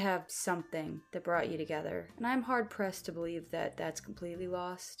used to have something that brought you together, and I'm hard-pressed to believe that that's completely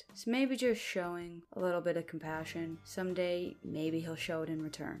lost. So maybe just showing a little bit of compassion. Someday, maybe he'll show it in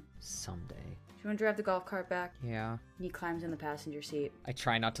return. Someday. Do you want to drive the golf cart back? Yeah. And he climbs in the passenger seat. I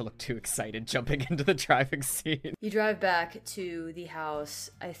try not to look too excited jumping into the driving seat. You drive back to the house,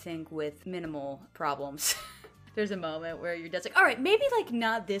 I think, with minimal problems. There's a moment where your dad's like, all right, maybe like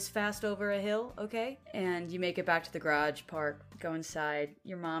not this fast over a hill, okay? And you make it back to the garage, park, go inside.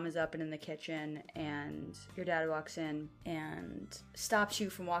 Your mom is up and in the kitchen, and your dad walks in and stops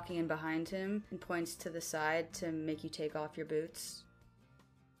you from walking in behind him and points to the side to make you take off your boots.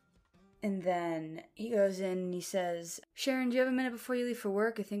 And then he goes in and he says, Sharon, do you have a minute before you leave for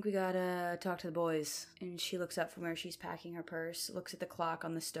work? I think we gotta talk to the boys. And she looks up from where she's packing her purse, looks at the clock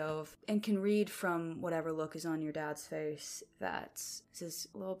on the stove, and can read from whatever look is on your dad's face that this is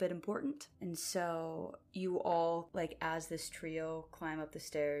a little bit important. And so you all, like as this trio, climb up the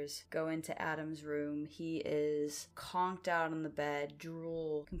stairs, go into Adam's room. He is conked out on the bed,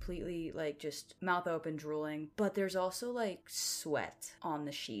 drool, completely like just mouth open drooling. But there's also like sweat on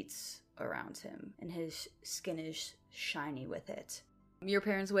the sheets around him, and his skin is shiny with it. Your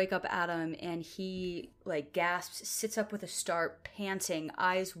parents wake up Adam, and he like gasps, sits up with a start, panting,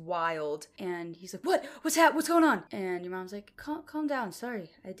 eyes wild, and he's like, what's going on? And your mom's like, calm down, sorry,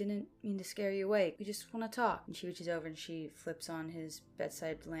 I didn't mean to scare you away, we just want to talk. And she reaches over and she flips on his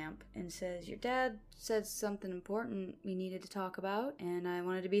bedside lamp and says, your dad said something important we needed to talk about, and I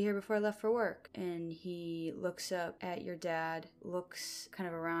wanted to be here before I left for work. And he looks up at your dad, looks kind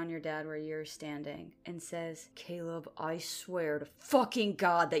of around your dad where you're standing, and says, Caleb, I swear to fucking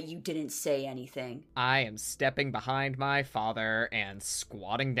God that you didn't say anything. I am stepping behind my father and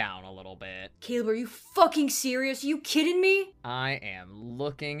squatting down a little bit. Caleb, are you fucking serious? Are you kidding me? I am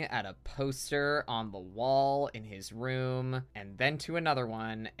looking at a poster on the wall in his room, and then to another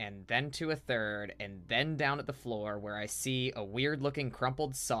one, and then to a third, and then down at the floor where I see a weird-looking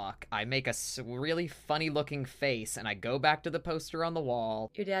crumpled sock. I make a really funny-looking face, and I go back to the poster on the wall.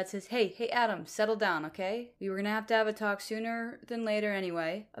 Your dad says, hey, Adam, settle down, okay? We were gonna have to have a talk sooner than later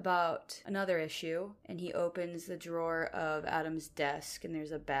anyway about another issue. And he opens the drawer of Adam's desk, and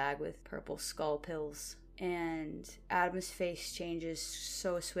there's a bag with purple skull pills. And Adam's face changes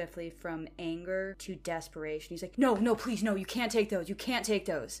so swiftly from anger to desperation. He's like, no, please, no, you can't take those. You can't take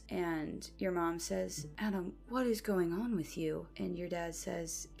those. And your mom says, Adam, what is going on with you? And your dad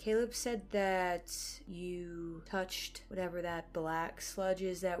says, Caleb said that you touched whatever that black sludge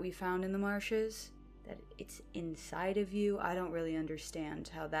is that we found in the marshes. That it's inside of you. I don't really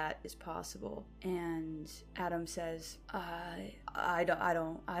understand how that is possible. And Adam says, I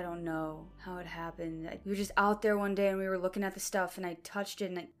don't know how it happened. We were just out there one day and we were looking at the stuff and I touched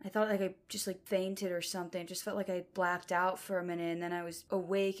it and I thought like I just like fainted or something. It just felt like I blacked out for a minute and then I was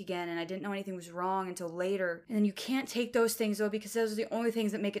awake again and I didn't know anything was wrong until later. And then you can't take those things though because those are the only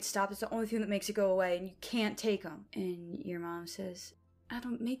things that make it stop. It's the only thing that makes it go away and you can't take them. And your mom says,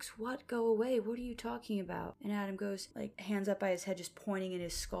 Adam, makes what go away? What are you talking about? And Adam goes, like, hands up by his head, just pointing at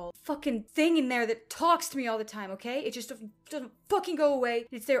his skull. Fucking thing in there that talks to me all the time, okay? It just doesn't fucking go away.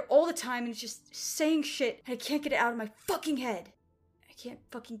 It's there all the time, and it's just saying shit. And I can't get it out of my fucking head. I can't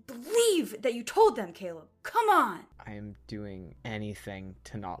fucking believe that you told them, Caleb. Come on! I am doing anything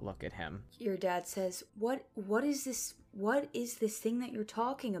to not look at him. Your dad says, What is this? What is this thing that you're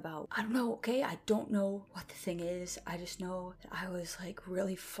talking about? I don't know, okay? I don't know what the thing is. I just know that I was like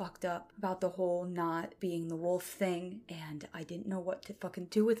really fucked up about the whole not being the wolf thing. And I didn't know what to fucking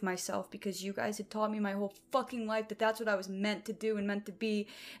do with myself because you guys had taught me my whole fucking life that that's what I was meant to do and meant to be.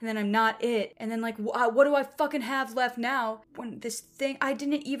 And then I'm not it. And then like, what do I fucking have left now? When this thing, I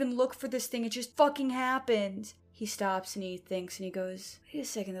didn't even look for this thing. It just fucking happened. He stops and he thinks and he goes, wait a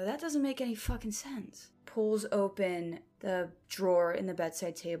second though, that doesn't make any fucking sense. Pulls open the drawer in the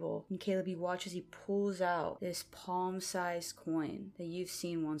bedside table. And Caleb, you watch as he pulls out this palm-sized coin that you've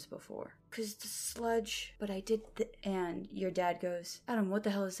seen once before. Because the sludge, but I did and your dad goes, Adam, what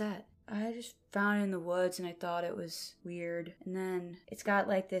the hell is that? I just found it in the woods and I thought it was weird. And then it's got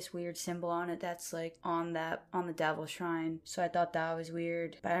like this weird symbol on it that's like on the devil shrine. So I thought that was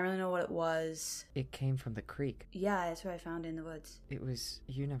weird, but I don't really know what it was. It came from the creek. Yeah, that's what I found in the woods. It was,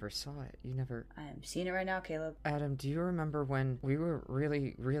 you never saw it. You never... I'm seeing it right now, Caleb. Adam, do you remember when we were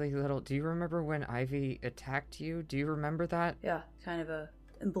really, really little? Do you remember when Ivy attacked you? Do you remember that? Yeah, kind of a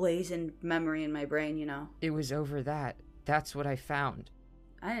emblazoned memory in my brain, you know. It was over that. That's what I found.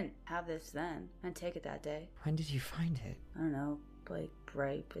 I didn't have this then. I didn't take it that day. When did you find it? I don't know, like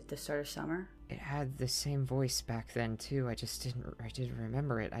right at the start of summer. It had the same voice back then too. I didn't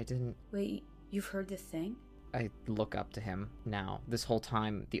remember it. I didn't... Wait, you've heard the thing? I look up to him now. This whole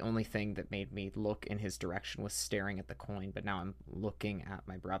time, the only thing that made me look in his direction was staring at the coin, but now I'm looking at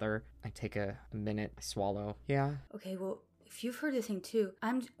my brother. I take a minute, I swallow. Yeah? Okay, well, if you've heard the thing too,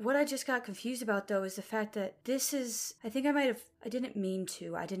 what I just got confused about though is the fact that this is, I think I didn't mean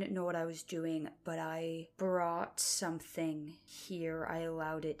to, I didn't know what I was doing, but I brought something here, I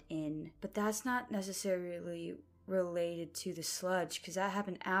allowed it in, but that's not necessarily related to the sludge, because that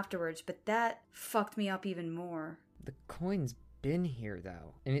happened afterwards, but that fucked me up even more. The coin's been here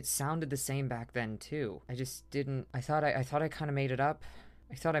though, and it sounded the same back then too. I just didn't, I thought I kind of made it up.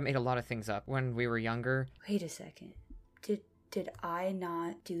 I thought I made a lot of things up when we were younger. Wait a second. Did I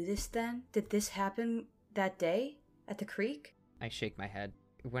not do this then? Did this happen that day at the creek? I shake my head.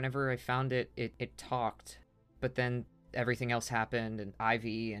 Whenever I found it, it talked, but then everything else happened, and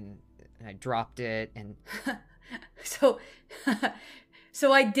Ivy, and I dropped it, and...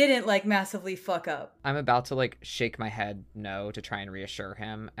 So I didn't, like, massively fuck up. I'm about to, like, shake my head no to try and reassure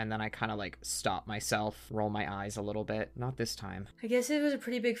him, and then I kind of, like, stop myself, roll my eyes a little bit. Not this time. I guess it was a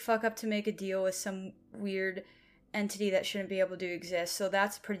pretty big fuck up to make a deal with some weird entity that shouldn't be able to exist, so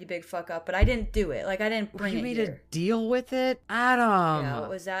that's a pretty big fuck up, but I didn't do it. Like, I didn't bring it here. You made a deal with it? Adam! Yeah,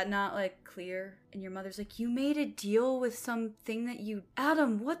 was that not, like, clear? And your mother's like, you made a deal with something that you...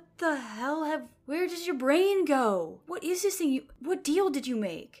 Adam, what the hell where does your brain go? What is this thing what deal did you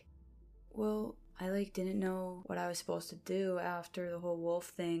make? Well, I, like, didn't know what I was supposed to do after the whole wolf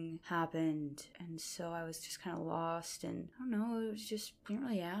thing happened, and so I was just kind of lost, and I don't know, it was just, I didn't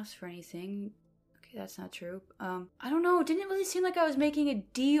really ask for anything. That's not true. I don't know. It didn't really seem like I was making a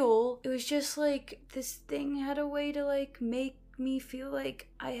deal. It was just like this thing had a way to like make me feel like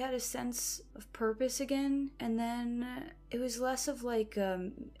I had a sense of purpose again. And then it was less of like,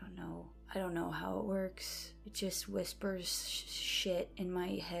 I don't know how it works. It just whispers shit in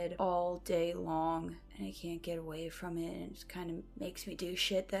my head all day long. And I can't get away from it. And it kind of makes me do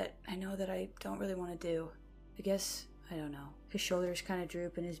shit that I know that I don't really want to do. I guess... I don't know. His shoulders kind of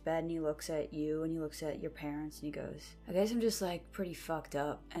droop in his bed and he looks at you and he looks at your parents and he goes, I guess I'm just like pretty fucked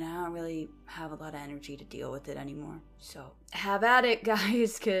up and I don't really have a lot of energy to deal with it anymore. So have at it,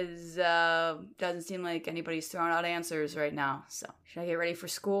 guys, because doesn't seem like anybody's throwing out answers right now. So should I get ready for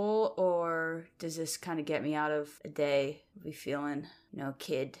school or does this kind of get me out of a day? I'll be feeling,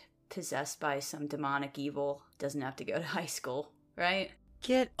 kid possessed by some demonic evil. Doesn't have to go to high school, right?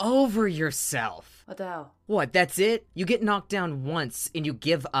 Get over yourself. What the hell? What, that's it? You get knocked down once and you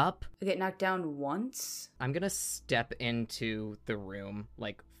give up? I get knocked down once? I'm gonna step into the room,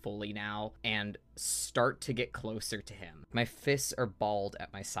 like, fully now, and start to get closer to him. My fists are balled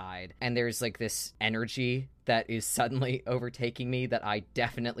at my side, and there's, like, this energy that is suddenly overtaking me that I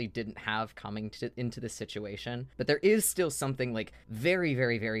definitely didn't have coming into this situation. But there is still something, like, very,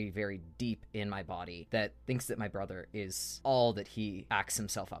 very, very, very deep in my body that thinks that my brother is all that he acts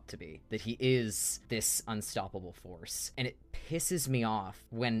himself up to be, that he is this unstoppable force. And it pisses me off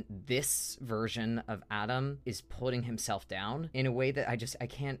when this version of Adam is putting himself down in a way that I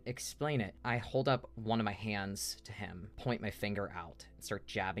can't explain it. I hold up one of my hands to him, point my finger out, and start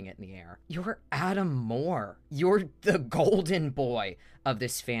jabbing it in the air. You're Adam Moore. You're the golden boy of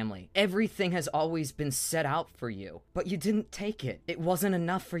this family. Everything has always been set out for you, but you didn't take it. It wasn't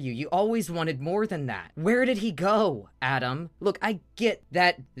enough for you. You always wanted more than that. Where did he go, Adam? Look, I get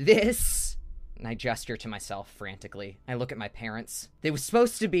that this... And I gesture to myself frantically. I look at my parents. They were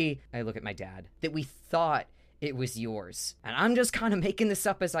supposed to be... I look at my dad. That we thought it was yours. And I'm just kind of making this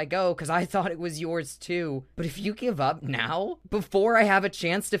up as I go because I thought it was yours too. But if you give up now, before I have a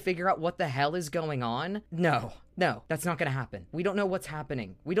chance to figure out what the hell is going on, no, that's not gonna happen. We don't know what's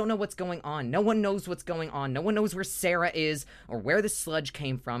happening. We don't know what's going on. No one knows what's going on. No one knows where Sarah is or where the sludge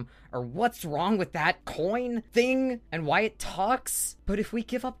came from or what's wrong with that coin thing and why it talks. But if we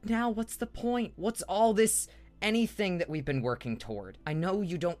give up now, what's the point? What's all this anything that we've been working toward. I know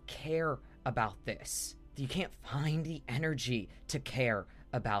you don't care about this. You can't find the energy to care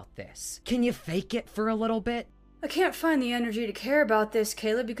about this. Can you fake it for a little bit? I can't find the energy to care about this,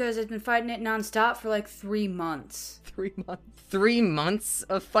 Caleb, because I've been fighting it nonstop for like 3 months. 3 months? 3 months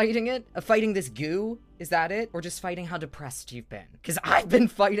of fighting it? Of fighting this goo? Is that it? Or just fighting how depressed you've been? Because I've been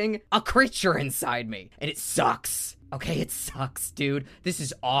fighting a creature inside me, and it sucks. Okay, it sucks, dude. This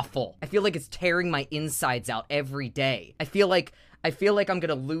is awful. I feel like it's tearing my insides out every day. I feel like I'm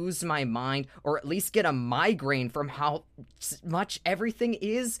gonna lose my mind, or at least get a migraine from how much everything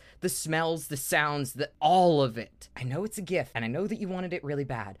is. The smells, the sounds, all of it. I know it's a gift, and I know that you wanted it really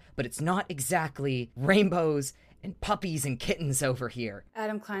bad, but it's not exactly rainbows and puppies and kittens over here.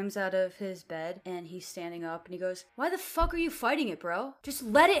 Adam climbs out of his bed, and he's standing up, and he goes, "Why the fuck are you fighting it, bro? Just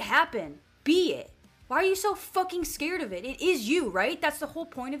let it happen. Be it. Why are you so fucking scared of it? It is you, right? That's the whole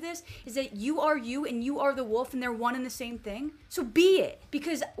point of this, is that you are you and you are the wolf and they're one and the same thing. So be it.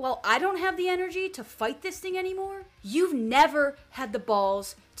 Because while I don't have the energy to fight this thing anymore, you've never had the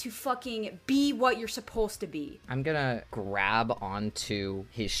balls to fucking be what you're supposed to be." I'm gonna grab onto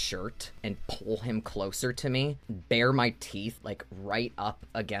his shirt and pull him closer to me, bare my teeth like right up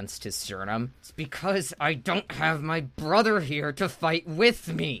against his sternum. It's because I don't have my brother here to fight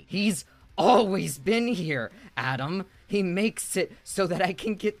with me. He's always been here, Adam. He makes it so that I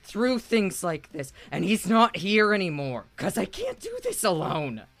can get through things like this, and he's not here anymore, 'cause I can't do this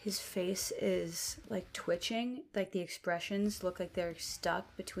alone. His face is like twitching, like the expressions look like they're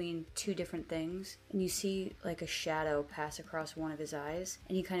stuck between two different things, and you see like a shadow pass across one of his eyes,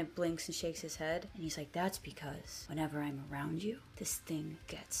 and he kind of blinks and shakes his head, and he's like, "That's because whenever I'm around you, this thing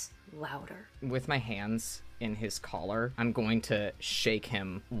gets louder." With my hands in his collar, I'm going to shake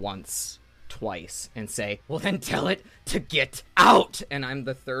him once, twice, and say, "Well then tell it to get out!" And I'm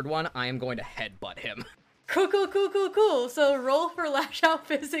the third one, I am going to headbutt him. Cool. So roll for lash out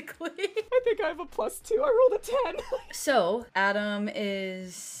physically. I think I have a +2. I rolled a 10. So Adam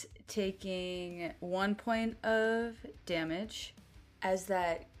is taking 1 point of damage. As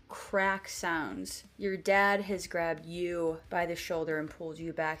that crack sounds, your dad has grabbed you by the shoulder and pulled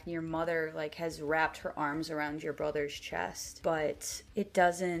you back, and your mother like has wrapped her arms around your brother's chest, but it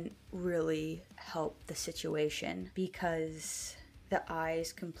doesn't really help the situation because the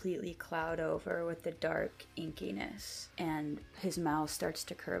eyes completely cloud over with the dark inkiness, and his mouth starts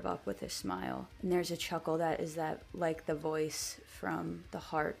to curve up with a smile, and there's a chuckle that is that like the voice from the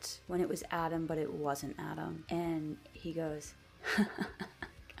heart when it was Adam but it wasn't Adam, and he goes,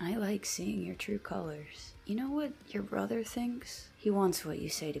 "I like seeing your true colors. You know what your brother thinks? He wants what you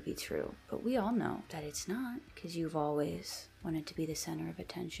say to be true, but we all know that it's not, because you've always wanted to be the center of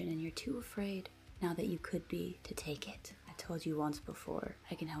attention, and you're too afraid, now that you could be, to take it. I told you once before,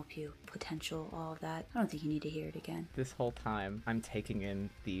 I can help you. Potential, all of that. I don't think you need to hear it again." This whole time, I'm taking in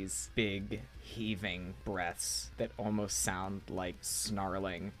these big, heaving breaths that almost sound like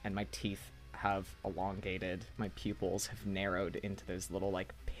snarling, and my teeth have elongated, my pupils have narrowed into those little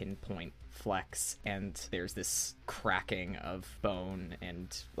like pinpoint flecks, and there's this cracking of bone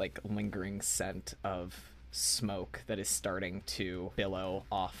and like lingering scent of smoke that is starting to billow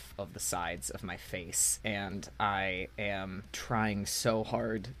off of the sides of my face, and I am trying so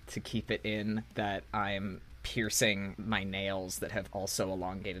hard to keep it in that I'm piercing my nails that have also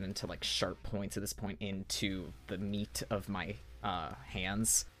elongated into like sharp points at this point into the meat of my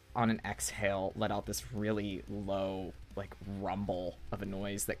hands. On an exhale, let out this really low, like, rumble of a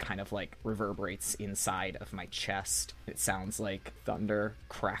noise that kind of, like, reverberates inside of my chest. It sounds like thunder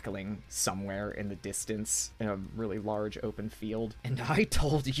crackling somewhere in the distance in a really large open field. "And I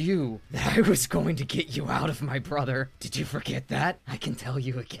told you that I was going to get you out of my brother. Did you forget that? I can tell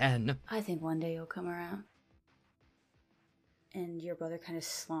you again." "I think one day you'll come around." And your brother kind of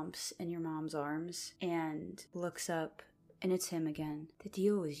slumps in your mom's arms and looks up. And it's him again. "The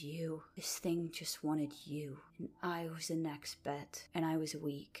deal was you. This thing just wanted you. And I was the next bet. And I was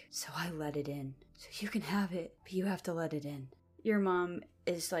weak. So I let it in. So you can have it, but you have to let it in." Your mom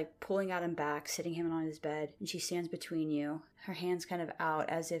is like pulling Adam back, sitting him on his bed. And she stands between you. Her hands kind of out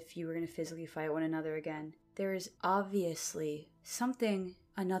as if you were going to physically fight one another again. There is obviously something,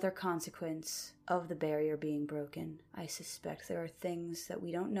 another consequence of the barrier being broken. I suspect there are things that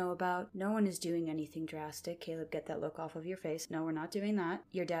we don't know about. No one is doing anything drastic. Caleb, get that look off of your face. "No, we're not doing that."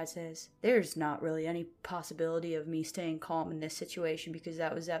 Your dad says, "There's not really any possibility of me staying calm in this situation because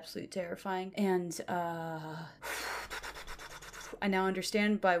that was absolutely terrifying. And, I now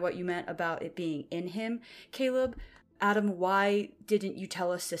understand by what you meant about it being in him. Caleb, Adam, why didn't you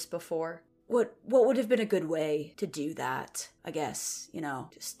tell us this before? What would have been a good way to do that? I guess,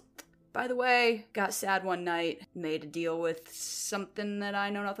 just by the way, got sad one night, made a deal with something that I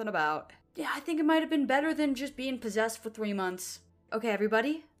know nothing about. Yeah, I think it might have been better than just being possessed for 3 months. Okay,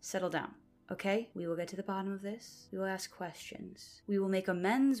 everybody, settle down. Okay? We will get to the bottom of this. We will ask questions. We will make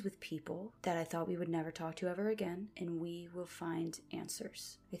amends with people that I thought we would never talk to ever again, and we will find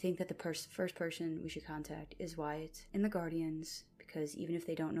answers. I think that the first person we should contact is Wyatt and the Guardians, because even if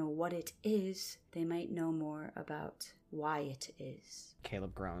they don't know what it is, they might know more about why it is.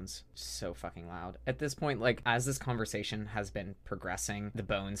 Caleb groans so fucking loud. At this point, like, as this conversation has been progressing, the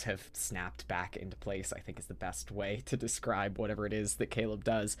bones have snapped back into place, I think is the best way to describe whatever it is that Caleb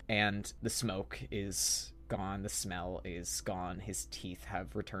does. And the smoke is gone, the smell is gone, his teeth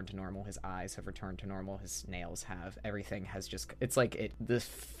have returned to normal, his eyes have returned to normal, his nails have, everything has just, it's like the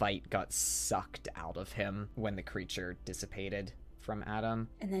fight got sucked out of him when the creature dissipated from Adam.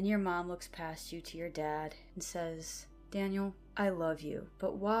 And then your mom looks past you to your dad and says, Daniel, I love you,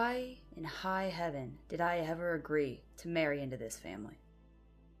 but why in high heaven did I ever agree to marry into this family?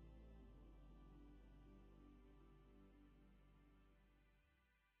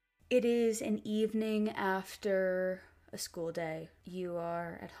 It is an evening after a school day. You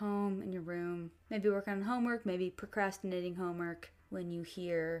are at home in your room, maybe working on homework, maybe procrastinating homework, when you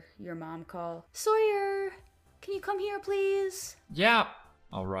hear your mom call, Sawyer, can you come here, please? Yeah.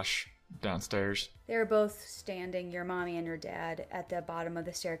 I'll rush downstairs. They're both standing, your mommy and your dad, at the bottom of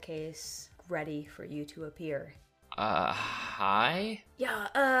the staircase, ready for you to appear. Hi?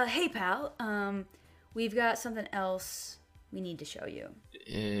 Yeah, hey pal, we've got something else we need to show you.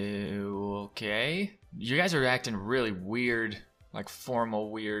 Okay. You guys are acting really weird, like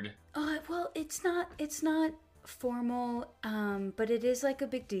formal weird. Well, it's not formal, but it is like a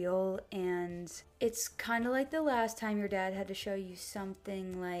big deal, and it's kind of like the last time your dad had to show you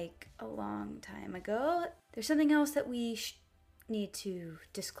something like a long time ago. There's something else that we need to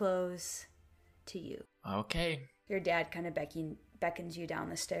disclose to you. Okay. Your dad kind of beckons you down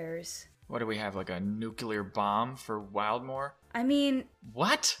the stairs. What do we have, like a nuclear bomb for Wildmore? I mean...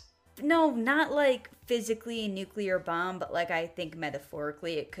 What? No, not like physically a nuclear bomb, but like I think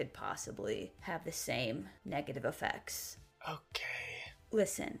metaphorically it could possibly have the same negative effects. Okay.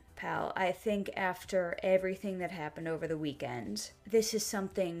 Listen, pal, I think after everything that happened over the weekend, this is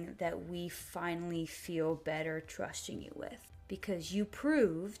something that we finally feel better trusting you with. Because you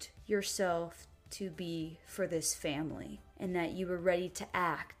proved yourself to be for this family, and that you were ready to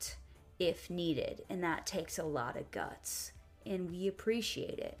act if needed, and that takes a lot of guts. And we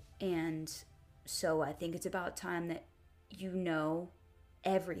appreciate it. And so I think it's about time that you know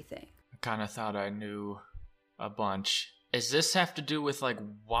everything. I kind of thought I knew a bunch. Does this have to do with, like,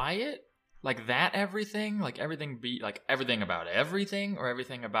 Wyatt? Like that everything? Like everything everything about everything? Or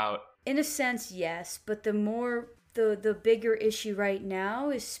everything about... In a sense, yes. But the bigger issue right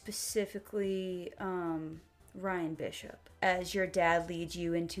now is specifically Ryan Bishop. As your dad leads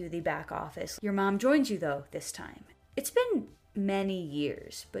you into the back office. Your mom joins you, though, this time. It's been many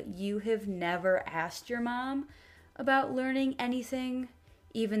years, but you have never asked your mom about learning anything,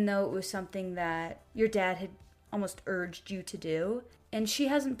 even though it was something that your dad had almost urged you to do. And she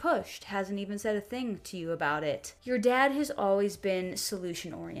hasn't pushed, hasn't even said a thing to you about it. Your dad has always been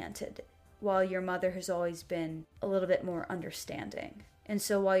solution-oriented, while your mother has always been a little bit more understanding. And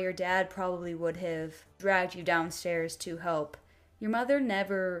so while your dad probably would have dragged you downstairs to help, your mother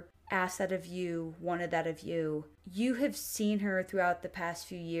never asked that of you, wanted that of you. You have seen her throughout the past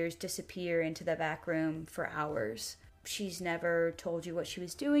few years disappear into the back room for hours. She's never told you what she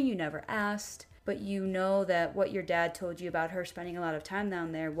was doing, you never asked, but you know that what your dad told you about her spending a lot of time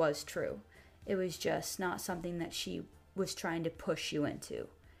down there was true. It was just not something that she was trying to push you into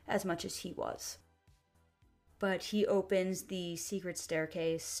as much as he was. But he opens the secret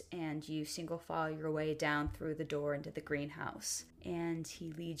staircase and you single file your way down through the door into the greenhouse. And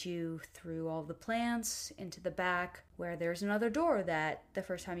he leads you through all the plants into the back where there's another door that the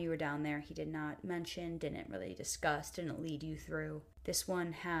first time you were down there he did not mention, didn't really discuss, didn't lead you through. This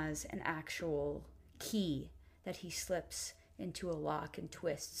one has an actual key that he slips into a lock and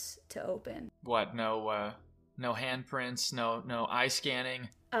twists to open. What, no handprints, no eye scanning?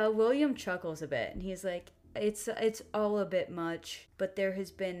 William chuckles a bit and he's like, It's all a bit much, but there has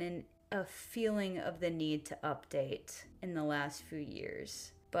been a feeling of the need to update in the last few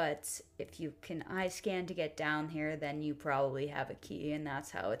years. But if you can eye scan to get down here, then you probably have a key, and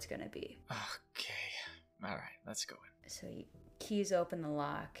that's how it's going to be. Okay. All right, let's go in. So you keys open the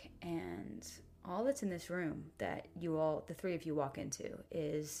lock, and all that's in this room that the three of you walk into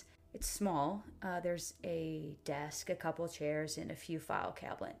is, it's small. There's a desk, a couple chairs, and a few file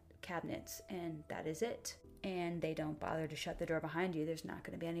cabinets, and that is it. and they don't bother to shut the door behind you, there's not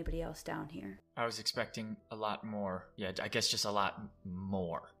going to be anybody else down here. I was expecting a lot more. Yeah, I guess just a lot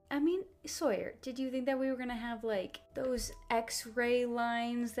more. I mean, Sawyer, did you think that we were going to have, like, those x-ray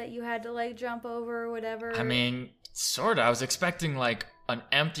lines that you had to, like, jump over or whatever? I mean, sorta. I was expecting, like, an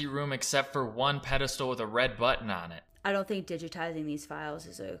empty room except for one pedestal with a red button on it. I don't think digitizing these files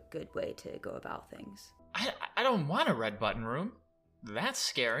is a good way to go about things. I don't want a red button room. That's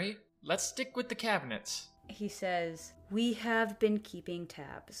scary. Let's stick with the cabinets. He says, we have been keeping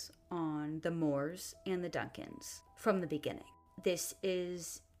tabs on the Moores and the Duncans from the beginning. This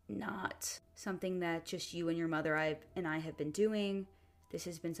is not something that just you and your mother and I have been doing. This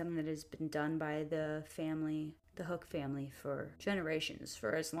has been something that has been done by the family, the Hook family, for generations,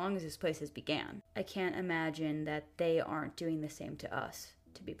 for as long as this place has began. I can't imagine that they aren't doing the same to us,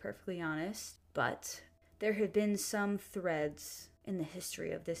 to be perfectly honest. But there have been some threads in the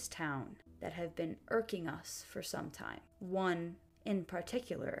history of this town that have been irking us for some time. One in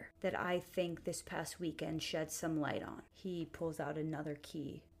particular that I think this past weekend shed some light on. He pulls out another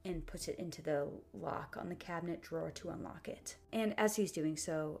key and puts it into the lock on the cabinet drawer to unlock it. And as he's doing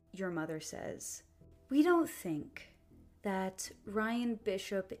so, your mother says, we don't think that Ryan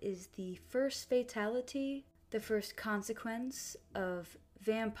Bishop is the first fatality, the first consequence of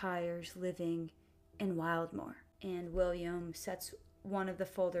vampires living in Wildmoor. And William sets one of the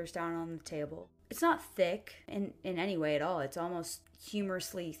folders down on the table. It's not thick in any way at all. It's almost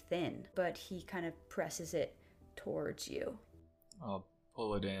humorously thin, but he kind of presses it towards you. I'll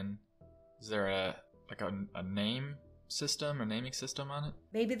pull it in. Is there a name system or naming system on it?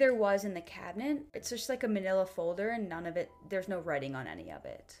 Maybe there was in the cabinet. It's just like a manila folder and none of it, there's no writing on any of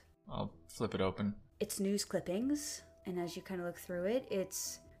it. I'll flip it open. It's news clippings, and as you kind of look through it,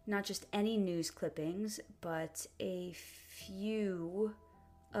 it's not just any news clippings, but a few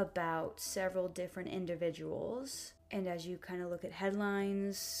about several different individuals. And as you kind of look at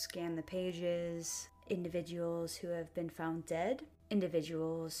headlines, scan the pages, individuals who have been found dead,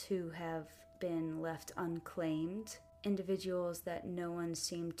 individuals who have been left unclaimed, individuals that no one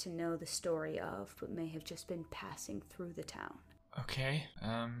seemed to know the story of, but may have just been passing through the town. Okay,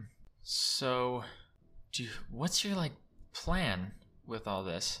 so, what's your, plan with all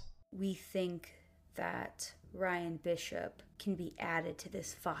this? We think that Ryan Bishop can be added to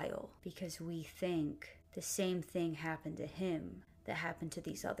this file because we think the same thing happened to him that happened to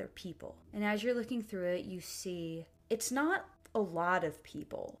these other people. And as you're looking through it, you see it's not a lot of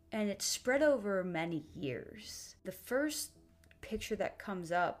people, and it's spread over many years. The first picture that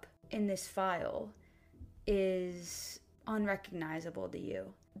comes up in this file is unrecognizable to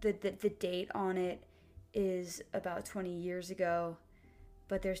you. The date on it is about 20 years ago,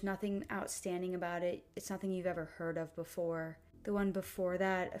 but there's nothing outstanding about it. It's nothing you've ever heard of before. The one before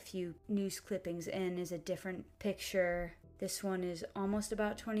that, a few news clippings in, is a different picture. This one is almost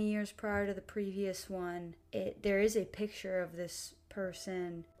about 20 years prior to the previous one. There is a picture of this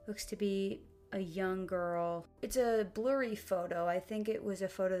person. Looks to be a young girl. It's a blurry photo. I think it was a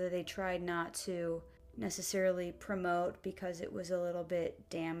photo that they tried not to necessarily promote because it was a little bit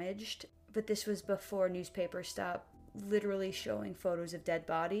damaged. But this was before newspapers stopped literally showing photos of dead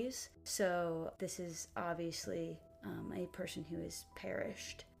bodies. So this is obviously a person who has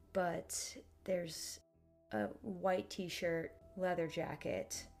perished. But there's a white t-shirt, leather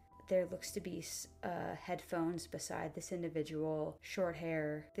jacket. There looks to be headphones beside this individual, short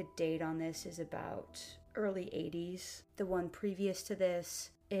hair. The date on this is about early 80s. The one previous to this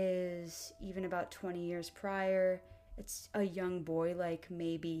is even about 20 years prior. It's a young boy, like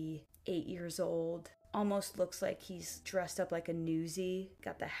maybe 8 years old. Almost looks like he's dressed up like a newsie.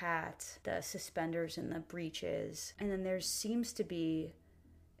 Got the hat, the suspenders, and the breeches. And then there seems to be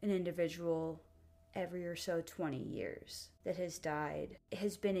an individual every or so 20 years that has died,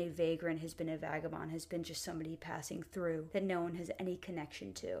 has been a vagrant, has been a vagabond, has been just somebody passing through that no one has any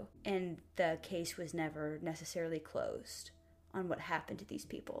connection to. And the case was never necessarily closed on what happened to these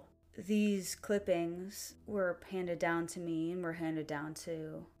people. These clippings were handed down to me and were handed down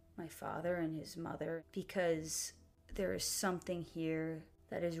to my father and his mother because there is something here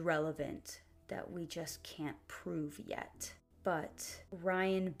that is relevant that we just can't prove yet. But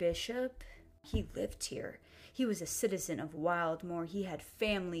Ryan Bishop, he lived here. He was a citizen of Wildmoor. He had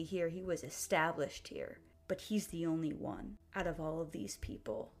family here. He was established here. But he's the only one out of all of these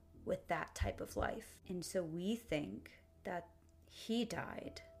people with that type of life. And so we think that he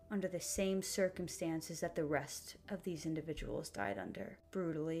died under the same circumstances that the rest of these individuals died under.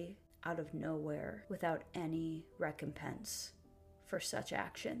 Brutally, out of nowhere, without any recompense for such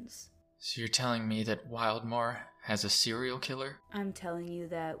actions. So you're telling me that Wildmore has a serial killer? I'm telling you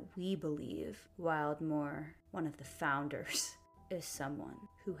that we believe Wildmore, one of the founders, is someone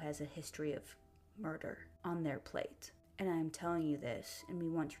who has a history of murder on their plate. And I'm telling you this, and we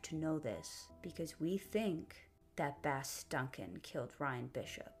want you to know this, because we think that Bass Duncan killed Ryan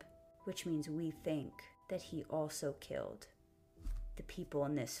Bishop, which means we think that he also killed the people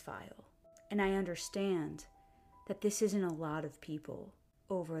in this file. And I understand that this isn't a lot of people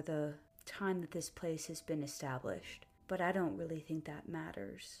over the time that this place has been established, but I don't really think that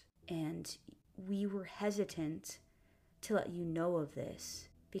matters. And we were hesitant to let you know of this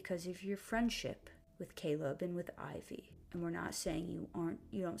because of your friendship with Caleb and with Ivy. And we're not saying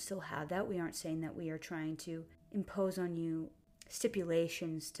you don't still have that. We aren't saying that we are trying to impose on you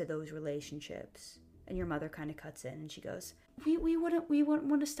stipulations to those relationships. And your mother kind of cuts in and she goes, we wouldn't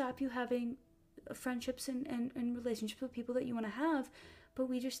want to stop you having friendships and relationships with people that you want to have, but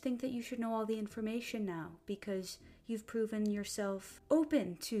we just think that you should know all the information now because you've proven yourself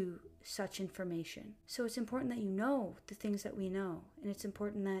open to such information. So it's important that you know the things that we know, and it's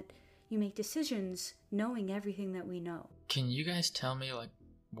important that you make decisions knowing everything that we know. Can you guys tell me, like,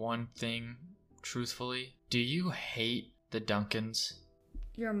 one thing truthfully? Do you hate the Duncans?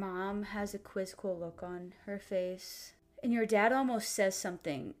 Your mom has a quizzical look on her face, and your dad almost says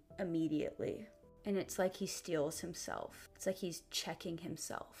something immediately. And it's like he steals himself. It's like he's checking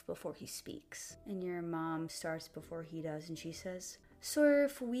himself before he speaks. And your mom starts before he does, and she says, "Sir,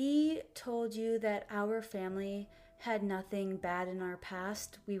 if we told you that our family had nothing bad in our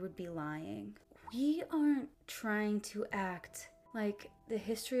past, we would be lying. We aren't trying to act like the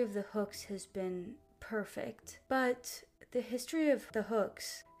history of the Hooks has been perfect, but the history of the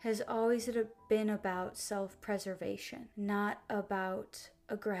Hooks has always been about self-preservation, not about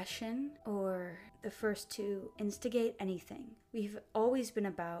aggression or the first to instigate anything. We've always been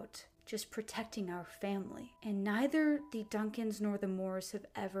about just protecting our family. And neither the Duncans nor the Moores have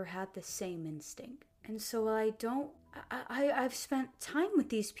ever had the same instinct. And so I've spent time with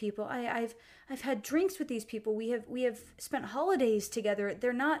these people. I've had drinks with these people. We have spent holidays together.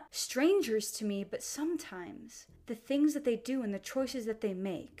 They're not strangers to me, but sometimes the things that they do and the choices that they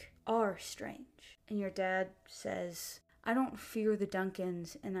make are strange." And your dad says, "I don't fear the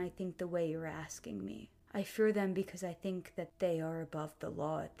Duncans, and I think the way you're asking me. I fear them because I think that they are above the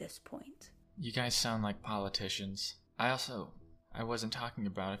law at this point." You guys sound like politicians. I wasn't talking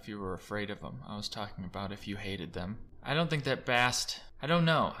about if you were afraid of them. I was talking about if you hated them. I don't think that Bast... I don't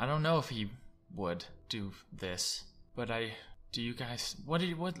know if he would do this. But do you guys...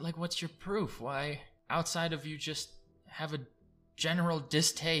 what's your proof? Why, outside of you just have a general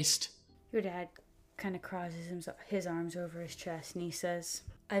distaste? Your dad kind of crosses his arms over his chest and he says,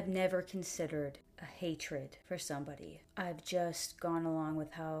 "I've never considered a hatred for somebody. I've just gone along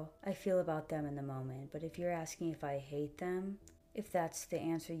with how I feel about them in the moment. But if you're asking if I hate them, if that's the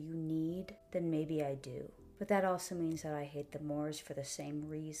answer you need, then maybe I do. But that also means that I hate the Moores for the same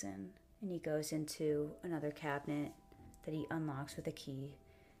reason." And he goes into another cabinet that he unlocks with a key.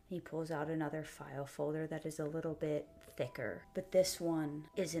 He pulls out another file folder that is a little bit thicker. But this one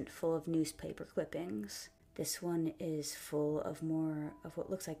isn't full of newspaper clippings. This one is full of more of what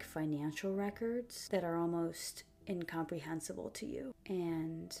looks like financial records that are almost incomprehensible to you.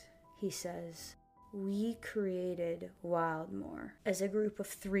 And he says, "We created Wildmore as a group of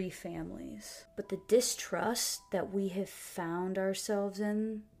 3 families. But the distrust that we have found ourselves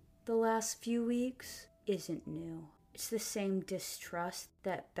in the last few weeks isn't new. It's the same distrust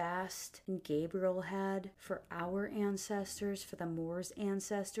that Bast and Gabriel had for our ancestors, for the Moores'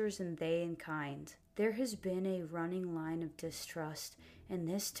 ancestors, and they in kind. There has been a running line of distrust in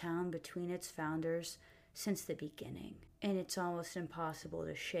this town between its founders since the beginning. And it's almost impossible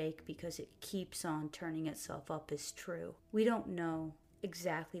to shake because it keeps on turning itself up as true. We don't know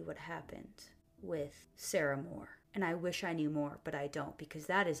exactly what happened with Sarah Moore. And I wish I knew more, but I don't, because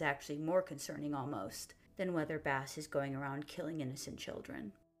that is actually more concerning almost than whether Bass is going around killing innocent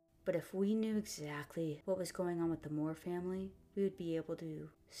children. But if we knew exactly what was going on with the Moore family, we would be able to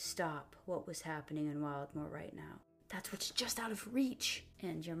stop what was happening in Wildmore right now. That's what's just out of reach."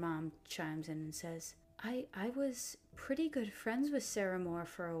 And your mom chimes in and says, I was pretty good friends with Sarah Moore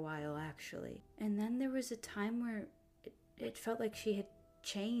for a while, actually. And then there was a time where it felt like she had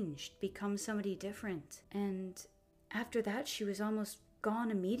changed, become somebody different. And after that, she was almost gone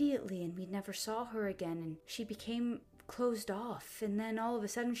immediately, and we never saw her again, and she became closed off, and then all of a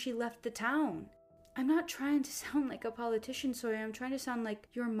sudden she left the town. I'm not trying to sound like a politician, Sawyer. I'm trying to sound like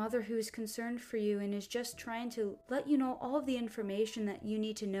your mother who is concerned for you and is just trying to let you know all of the information that you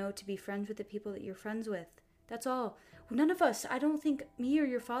need to know to be friends with the people that you're friends with. That's all. None of us, I don't think me or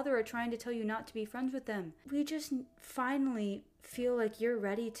your father are trying to tell you not to be friends with them. We just finally feel like you're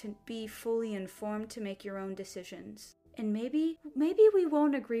ready to be fully informed to make your own decisions. And maybe we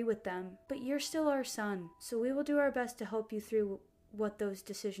won't agree with them, but you're still our son, so we will do our best to help you through what those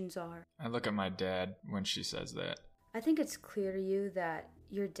decisions are. I look at my dad when she says that. I think it's clear to you that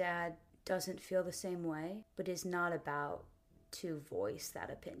your dad doesn't feel the same way, but is not about to voice that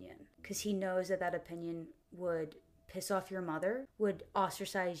opinion. Because he knows that opinion would piss off your mother, would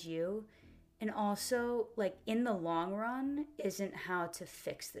ostracize you, and also, like, in the long run, isn't how to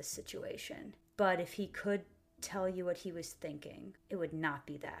fix this situation. But if he could tell you what he was thinking, it would not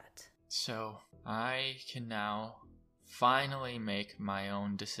be that. So, I can now finally make my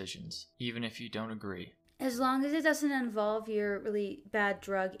own decisions, even if you don't agree. As long as it doesn't involve your really bad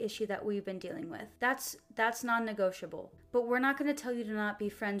drug issue that we've been dealing with. That's non-negotiable. But we're not going to tell you to not be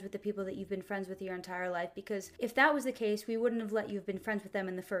friends with the people that you've been friends with your entire life, because if that was the case, we wouldn't have let you have been friends with them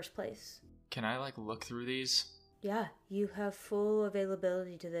in the first place. Can I, look through these? Yeah, you have full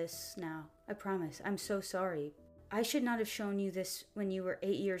availability to this now. I promise. I'm so sorry. I should not have shown you this when you were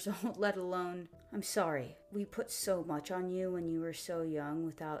 8 years old, let alone... I'm sorry. We put so much on you when you were so young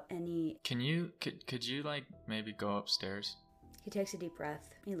without any... Could you, maybe go upstairs? He takes a deep breath.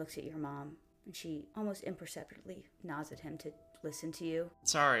 He looks at your mom, and she almost imperceptibly nods at him to listen to you.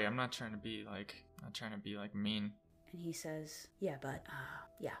 Sorry, I'm not trying to be, mean. And he says, yeah, but,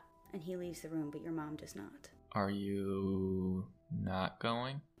 yeah. And he leaves the room, but your mom does not. Are you not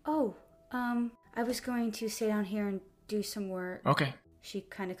going? Oh, I was going to stay down here and do some work. Okay. She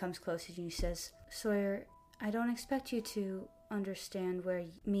kind of comes close to you and says, Sawyer, I don't expect you to understand where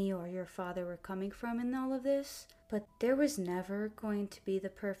me or your father were coming from in all of this, but there was never going to be the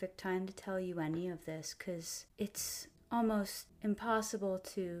perfect time to tell you any of this, because it's almost impossible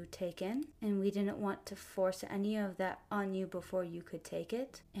to take in, and we didn't want to force any of that on you before you could take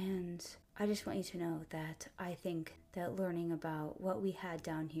it. And I just want you to know that I think that learning about what we had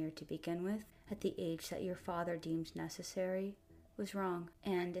down here to begin with, at the age that your father deemed necessary, was wrong.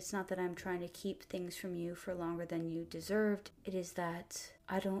 And it's not that I'm trying to keep things from you for longer than you deserved. It is that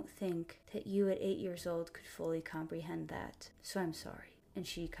I don't think that you at 8 years old could fully comprehend that. So I'm sorry. And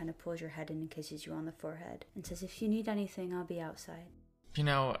she kind of pulls your head in and kisses you on the forehead and says, if you need anything, I'll be outside. You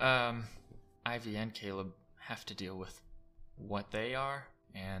know, Ivy and Caleb have to deal with what they are,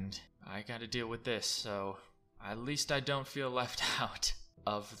 and I gotta deal with this, so at least I don't feel left out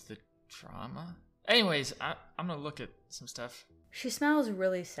of the drama. Anyways, I'm gonna look at some stuff. She smiles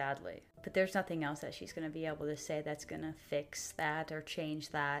really sadly, but there's nothing else that she's going to be able to say that's going to fix that or change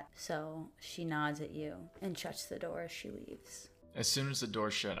that. So she nods at you and shuts the door as she leaves. As soon as the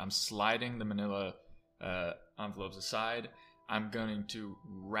door's shut, I'm sliding the manila envelopes aside. I'm going to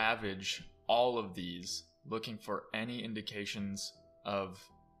ravage all of these, looking for any indications of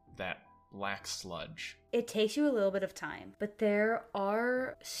that black sludge. It takes you a little bit of time, but there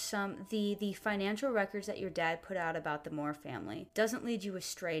are the financial records that your dad put out about the Moore family doesn't lead you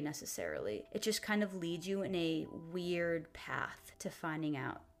astray necessarily. It just kind of leads you in a weird path to finding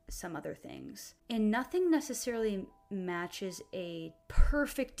out some other things. And nothing necessarily matches a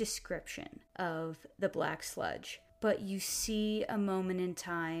perfect description of the black sludge, but you see a moment in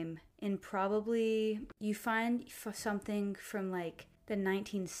time, and probably you find something from the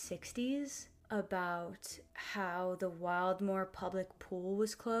 1960s about how the Wildmoor public pool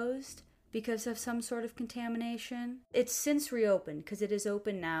was closed because of some sort of contamination. It's since reopened because it is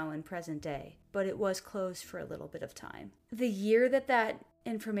open now in present day, but it was closed for a little bit of time. The year that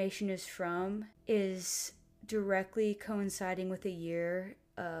information is from is directly coinciding with the year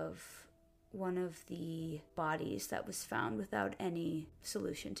of one of the bodies that was found without any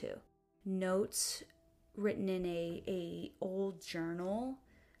solution to. Notes written in a old journal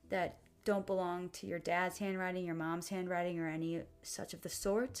that don't belong to your dad's handwriting, your mom's handwriting, or any such of the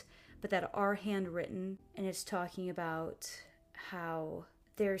sort, but that are handwritten, and it's talking about how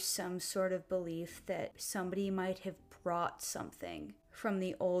there's some sort of belief that somebody might have brought something from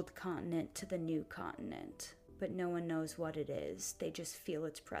the old continent to the new continent, but no one knows what it is. They just feel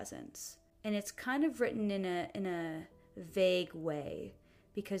its presence. And it's kind of written in a vague way,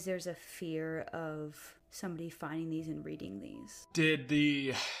 because there's a fear of somebody finding these and reading these. Did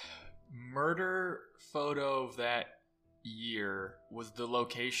the murder photo of that year, was the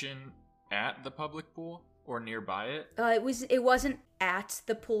location at the public pool or nearby it? It wasn't at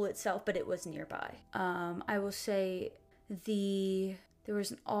the pool itself, but it was nearby. I will say there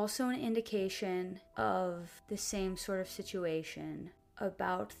was also an indication of the same sort of situation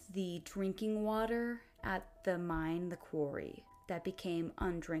about the drinking water at the mine, the quarry, that became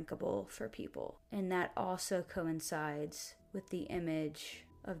undrinkable for people. And that also coincides with the image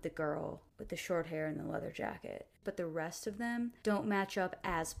of the girl with the short hair and the leather jacket. But the rest of them don't match up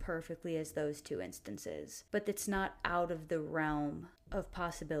as perfectly as those two instances. But it's not out of the realm of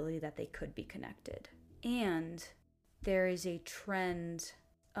possibility that they could be connected. And there is a trend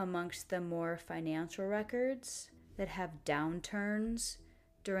amongst the more financial records that have downturns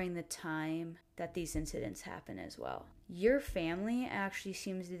during the time that these incidents happen as well. Your family actually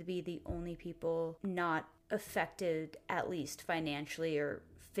seems to be the only people not affected, at least financially or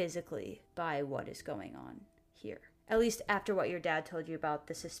physically, by what is going on here. At least after what your dad told you about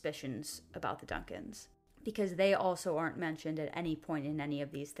the suspicions about the Duncans. Because they also aren't mentioned at any point in any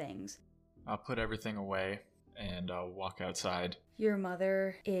of these things. I'll put everything away and I'll walk outside. Your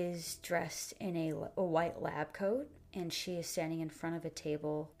mother is dressed in a white lab coat, and she is standing in front of a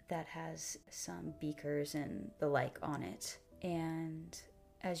table that has some beakers and the like on it. And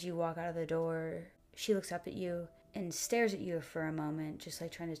as you walk out of the door, she looks up at you and stares at you for a moment, just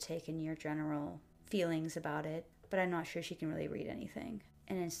like trying to take in your general feelings about it. But I'm not sure she can really read anything.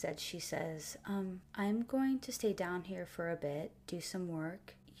 And instead she says, I'm going to stay down here for a bit, do some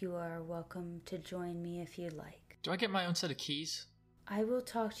work. You are welcome to join me if you'd like. Do I get my own set of keys? I will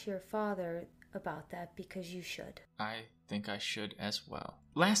talk to your father about that because you should. I think I should as well.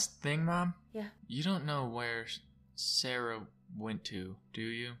 Last thing, Mom. Yeah? You don't know where Sarah went to, do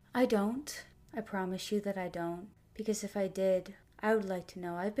you? I don't. I promise you that I don't. Because if I did, I would like to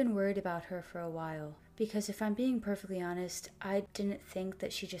know. I've been worried about her for a while. Because if I'm being perfectly honest, I didn't think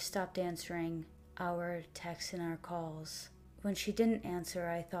that she just stopped answering our texts and our calls. When she didn't answer,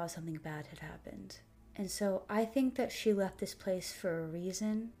 I thought something bad had happened. And so I think that she left this place for a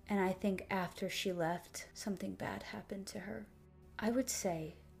reason, and I think after she left, something bad happened to her. I would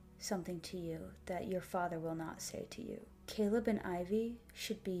say something to you that your father will not say to you. Caleb and Ivy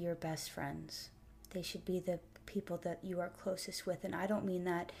should be your best friends. They should be the people that you are closest with, and I don't mean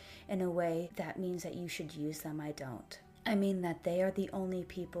that in a way that means that you should use them. I don't. I mean that they are the only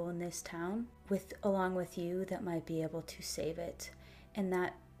people in this town, along with you, that might be able to save it. And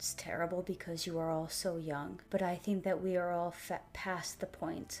that's terrible because you are all so young. But I think that we are all past the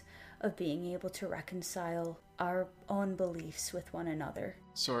point of being able to reconcile our own beliefs with one another.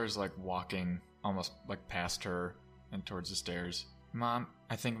 Sora's like walking almost like past her and towards the stairs. Mom,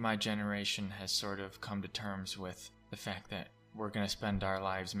 I think my generation has sort of come to terms with the fact that we're gonna spend our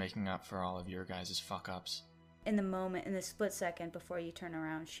lives making up for all of your guys' fuck-ups. In the split second before you turn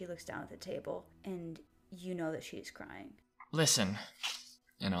around, she looks down at the table, and you know that she's crying. Listen,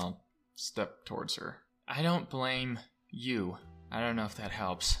 and I'll step towards her. I don't blame you. I don't know if that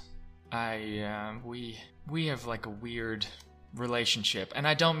helps. We have like a weird relationship, and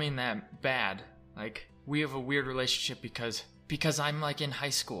I don't mean that bad. Like, we have a weird relationship because I'm like in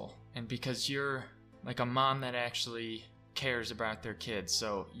high school, and because you're like a mom that actually cares about their kids,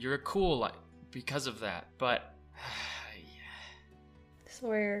 so you're cool because of that. But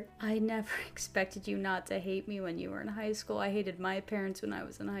Sawyer, I never expected you not to hate me when you were in high school. I hated my parents when I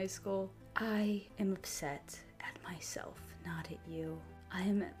was in high school. I am upset at myself, not at you. I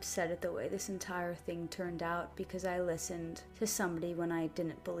am upset at the way this entire thing turned out because I listened to somebody when I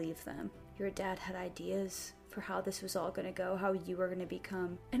didn't believe them. Your dad had ideas for how this was all going to go, how you were going to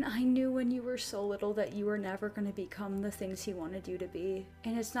become. And I knew when you were so little that you were never going to become the things he wanted you to be.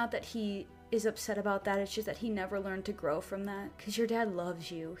 And it's not that he is upset about that, it's just that he never learned to grow from that. Because your dad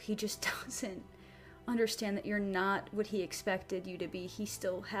loves you. He just doesn't understand that you're not what he expected you to be. He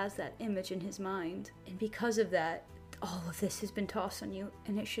still has that image in his mind. And because of that, all of this has been tossed on you.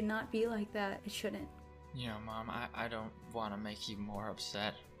 And it should not be like that. It shouldn't. You know, Mom, I don't want to make you more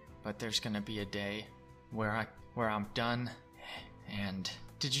upset, but there's going to be a day where I'm done. And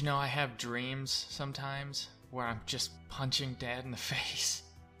did you know I have dreams sometimes where I'm just punching Dad in the face?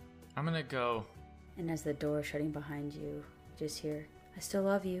 I'm gonna go. And as the door is shutting behind you, you just hear, I still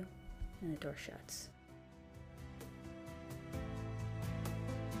love you. And the door shuts.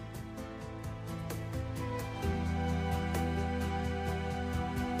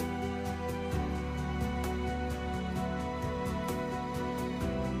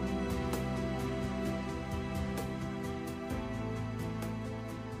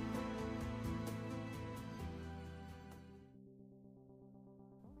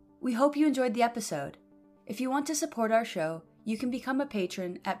 We hope you enjoyed the episode. If you want to support our show, you can become a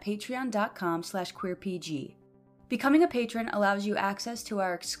patron at patreon.com/queerpg. Becoming a patron allows you access to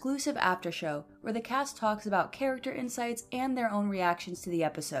our exclusive after show, where the cast talks about character insights and their own reactions to the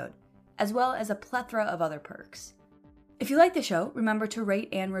episode, as well as a plethora of other perks. If you like the show, remember to rate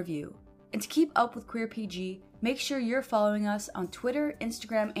and review. And to keep up with Queer PG, make sure you're following us on Twitter,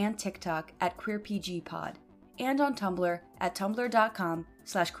 Instagram, and TikTok at QueerPGPod, and on Tumblr at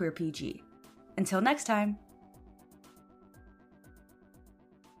tumblr.com/queerpg. Until next time.